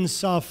Ephesians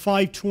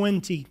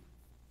 5:20,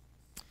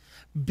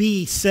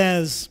 B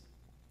says,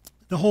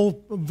 the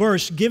whole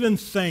verse, giving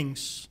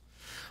thanks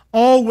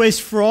always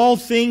for all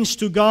things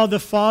to God the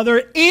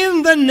Father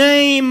in the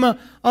name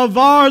of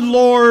our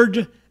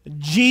Lord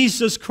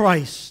Jesus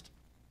Christ.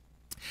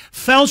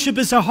 Fellowship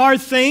is a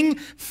hard thing.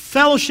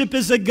 Fellowship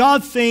is a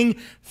God thing.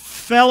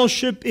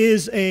 Fellowship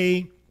is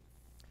a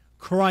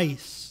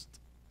Christ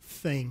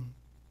thing.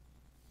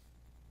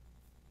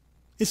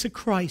 It's a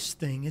Christ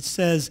thing. It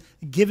says,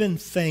 giving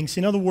thanks.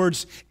 In other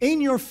words,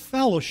 in your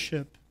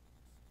fellowship,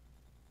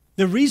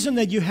 the reason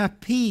that you have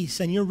peace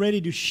and you're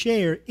ready to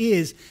share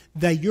is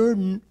that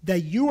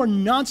you are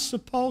not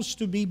supposed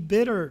to be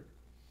bitter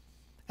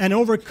and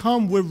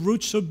overcome with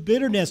roots of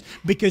bitterness,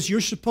 because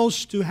you're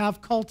supposed to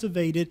have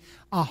cultivated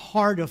a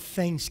heart of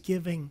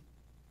thanksgiving.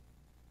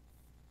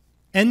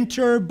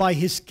 Enter by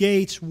His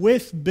gates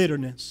with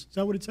bitterness. Is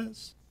that what it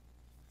says?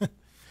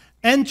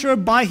 Enter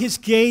by His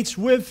gates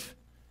with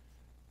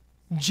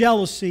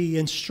jealousy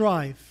and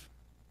strife.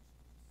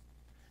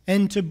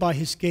 Enter by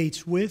His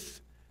gates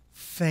with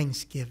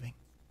thanksgiving.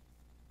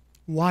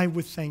 Why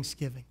with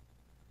thanksgiving?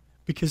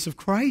 Because of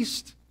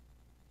Christ.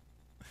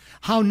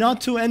 How not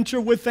to enter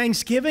with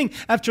thanksgiving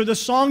after the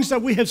songs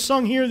that we have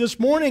sung here this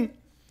morning?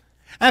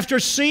 After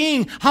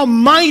seeing how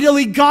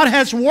mightily God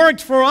has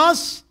worked for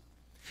us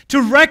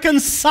to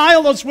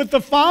reconcile us with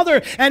the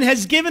Father and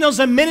has given us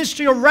a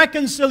ministry of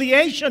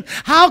reconciliation,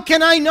 how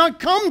can I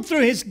not come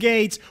through His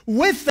gates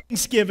with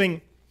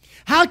thanksgiving?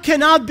 How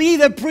can I be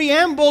the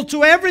preamble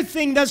to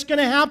everything that's going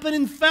to happen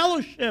in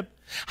fellowship?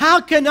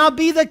 How can I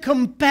be the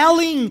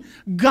compelling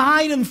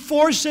guide and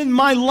force in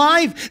my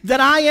life that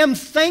I am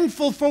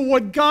thankful for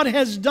what God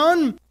has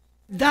done?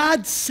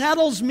 That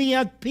settles me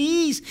at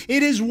peace.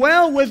 It is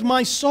well with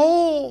my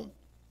soul.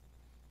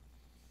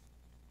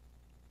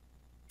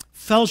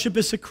 Fellowship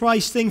is a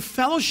Christ thing.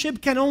 Fellowship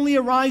can only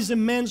arise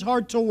in man's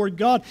heart toward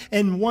God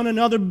and one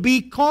another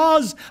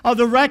because of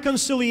the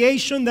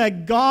reconciliation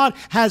that God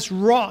has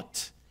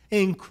wrought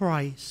in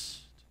Christ.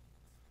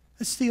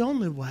 That's the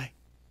only way.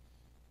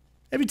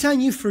 Every time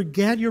you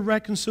forget your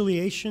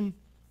reconciliation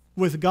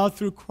with God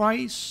through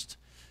Christ,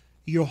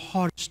 your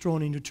heart is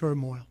thrown into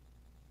turmoil.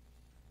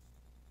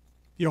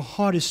 Your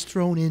heart is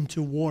thrown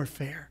into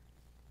warfare.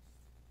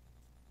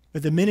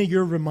 But the minute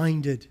you're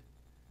reminded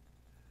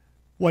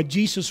what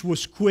Jesus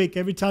was quick,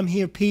 every time He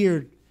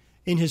appeared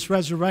in His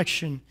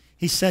resurrection,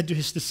 He said to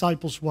His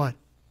disciples what?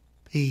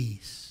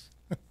 Peace.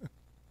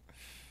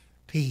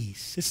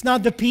 Peace. It's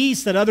not the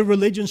peace that other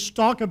religions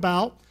talk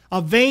about, a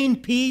vain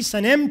peace,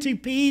 an empty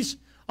peace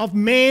of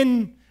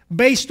men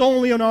based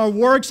only on our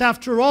works.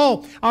 After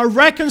all, our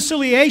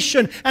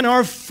reconciliation and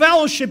our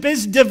fellowship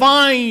is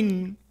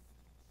divine,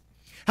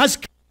 has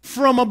come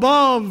from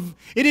above.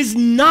 It is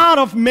not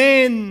of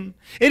men.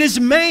 It is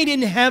made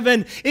in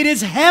heaven. It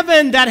is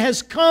heaven that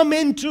has come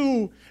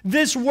into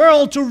this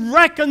world to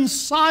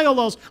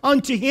reconcile us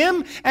unto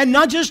Him, and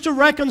not just to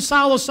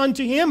reconcile us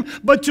unto Him,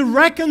 but to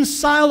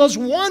reconcile us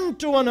one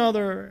to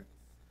another.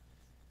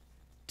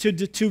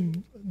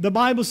 The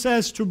Bible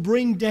says to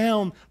bring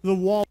down the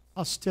wall of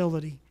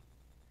hostility.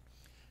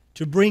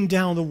 To bring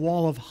down the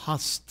wall of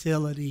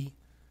hostility.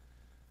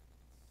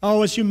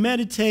 Oh, as you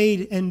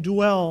meditate and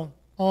dwell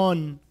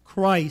on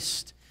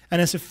Christ,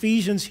 and as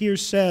Ephesians here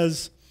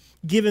says,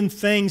 giving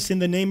thanks in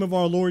the name of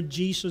our Lord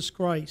Jesus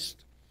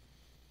Christ,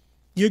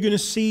 you're going to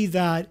see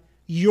that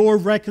your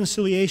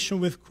reconciliation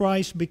with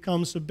Christ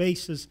becomes the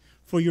basis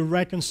for your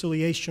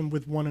reconciliation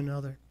with one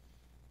another.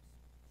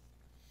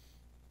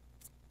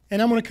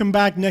 And I'm going to come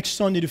back next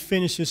Sunday to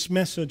finish this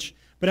message,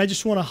 but I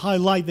just want to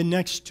highlight the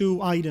next two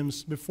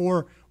items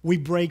before we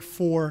break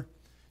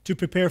to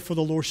prepare for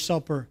the Lord's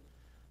Supper.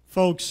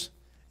 Folks,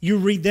 you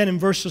read then in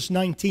verses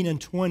 19 and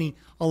 20,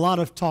 a lot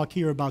of talk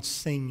here about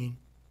singing.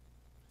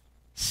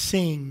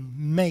 Sing,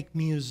 make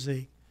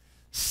music,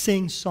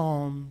 sing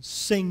psalms,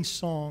 sing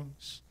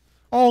songs,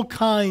 all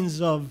kinds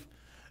of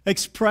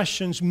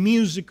expressions,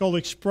 musical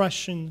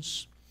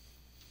expressions.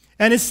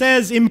 And it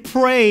says in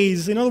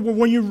praise. In other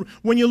words,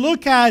 when you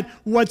look at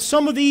what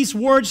some of these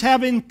words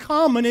have in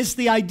common, it's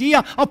the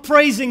idea of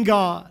praising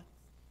God.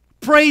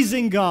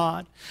 Praising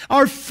God.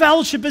 Our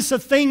fellowship is a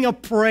thing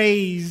of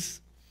praise.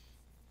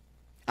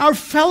 Our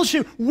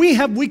fellowship,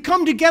 we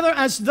come together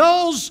as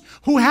those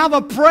who have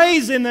a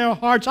praise in their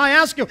hearts. I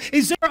ask you,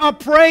 is there a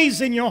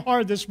praise in your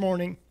heart this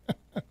morning?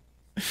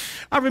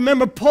 I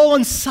remember Paul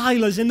and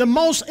Silas in the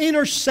most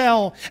inner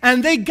cell,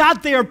 and they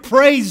got their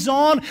praise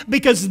on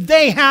because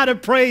they had a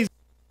praise in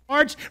their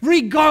hearts,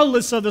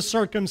 regardless of the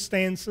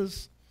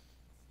circumstances.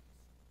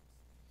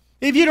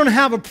 If you don't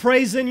have a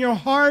praise in your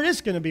heart,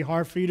 it's going to be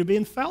hard for you to be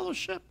in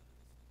fellowship.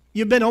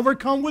 You've been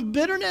overcome with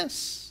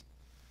bitterness.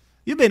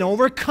 You've been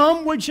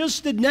overcome with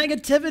just the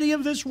negativity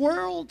of this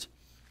world.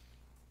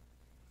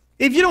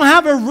 If you don't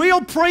have a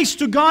real praise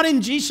to God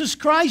in Jesus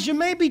Christ, you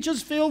may be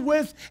just filled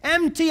with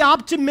empty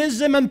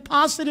optimism and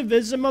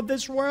positivism of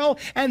this world,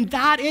 and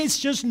that is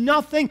just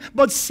nothing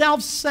but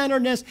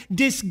self-centeredness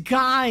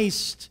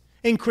disguised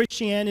in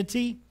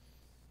Christianity.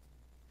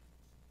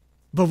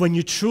 But when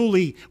you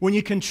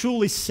can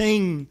truly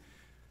sing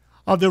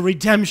of the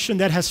redemption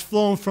that has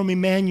flown from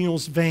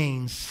Emmanuel's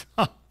veins,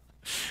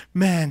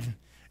 man,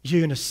 you're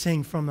going to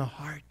sing from the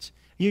heart.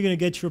 You're going to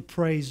get your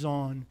praise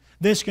on.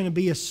 There's going to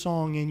be a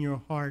song in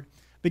your heart.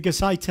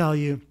 Because I tell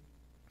you,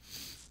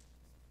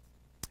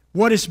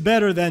 what is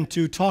better than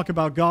to talk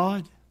about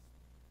God?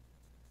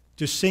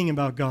 To sing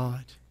about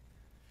God.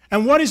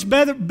 And what is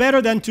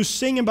better than to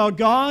sing about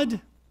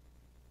God?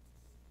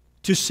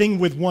 To sing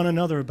with one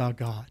another about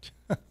God.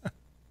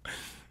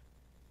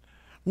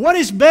 What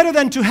is better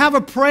than to have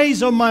a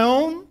praise of my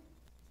own?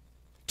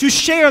 To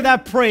share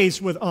that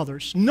praise with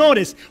others.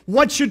 Notice,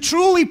 what you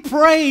truly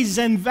praise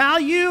and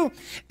value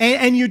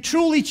and you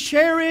truly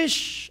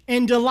cherish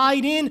and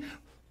delight in,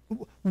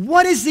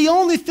 what is the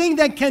only thing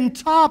that can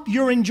top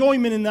your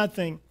enjoyment in that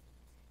thing?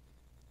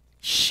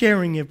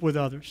 Sharing it with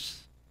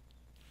others.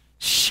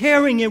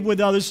 Sharing it with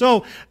others.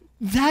 So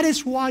that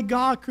is why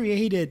God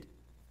created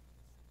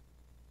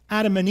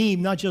Adam and Eve,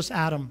 not just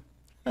Adam.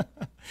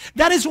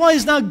 That is why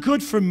it's not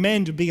good for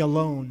men to be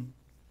alone.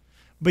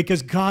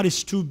 Because God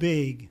is too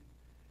big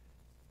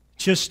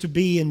just to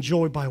be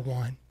enjoyed by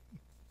one.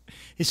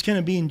 It's going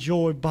to be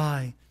enjoyed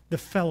by the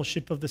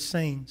fellowship of the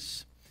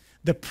saints.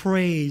 The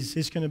praise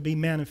is going to be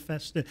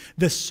manifested.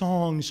 The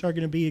songs are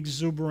going to be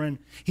exuberant.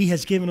 He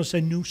has given us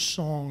a new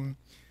song,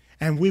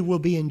 and we will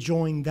be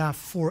enjoying that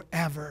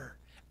forever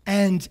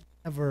and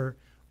ever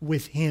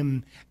with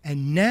Him.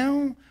 And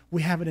now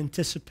we have an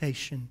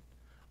anticipation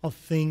of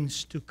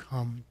things to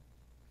come.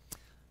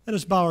 Let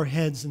us bow our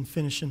heads and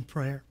finish in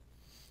prayer.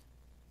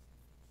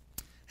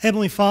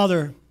 Heavenly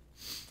Father,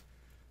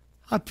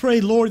 I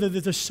pray, Lord, that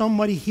there's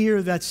somebody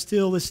here that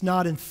still is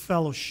not in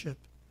fellowship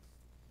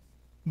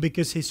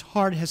because his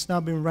heart has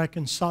not been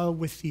reconciled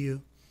with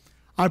you.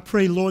 I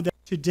pray, Lord,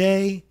 that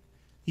today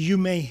you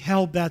may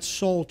help that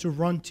soul to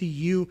run to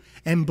you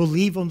and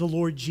believe on the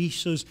Lord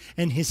Jesus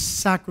and His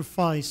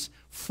sacrifice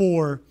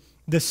for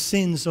the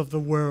sins of the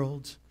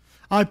world.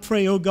 I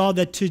pray, oh God,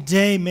 that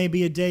today may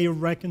be a day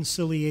of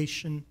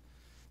reconciliation,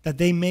 that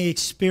they may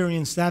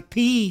experience that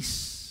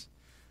peace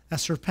that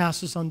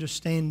surpasses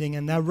understanding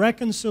and that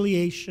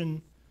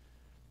reconciliation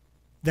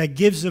that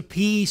gives a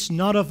peace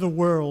not of the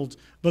world,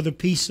 but the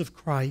peace of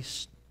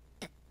Christ.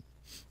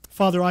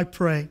 Father, I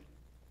pray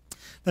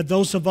that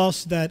those of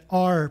us that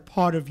are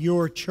part of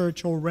your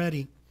church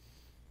already,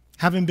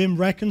 having been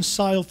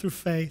reconciled through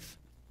faith,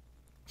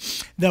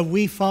 that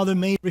we, Father,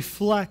 may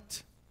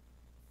reflect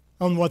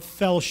on what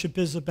fellowship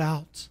is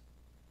about.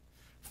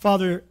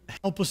 Father,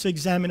 help us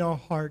examine our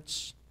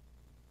hearts.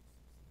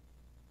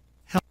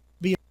 Help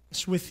us be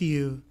honest with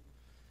you.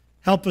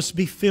 Help us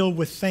be filled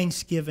with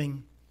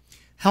thanksgiving.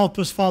 Help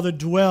us, Father,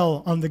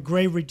 dwell on the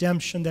great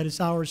redemption that is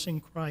ours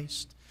in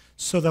Christ,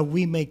 so that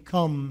we may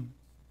come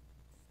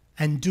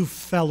and do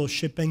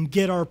fellowship and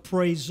get our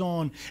praise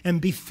on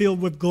and be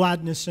filled with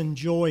gladness and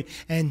joy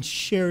and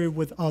share it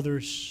with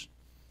others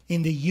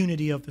in the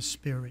unity of the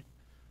Spirit.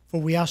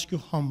 For we ask you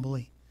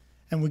humbly,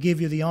 and we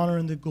give you the honor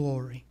and the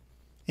glory.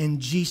 In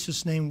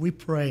Jesus' name we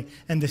pray.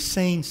 And the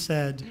saints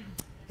said,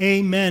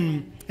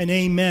 amen and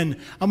amen.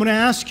 I'm going to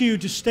ask you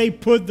to stay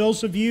put,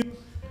 those of you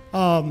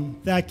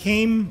that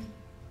came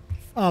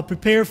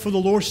prepared for the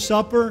Lord's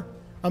Supper.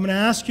 I'm going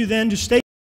to ask you then to stay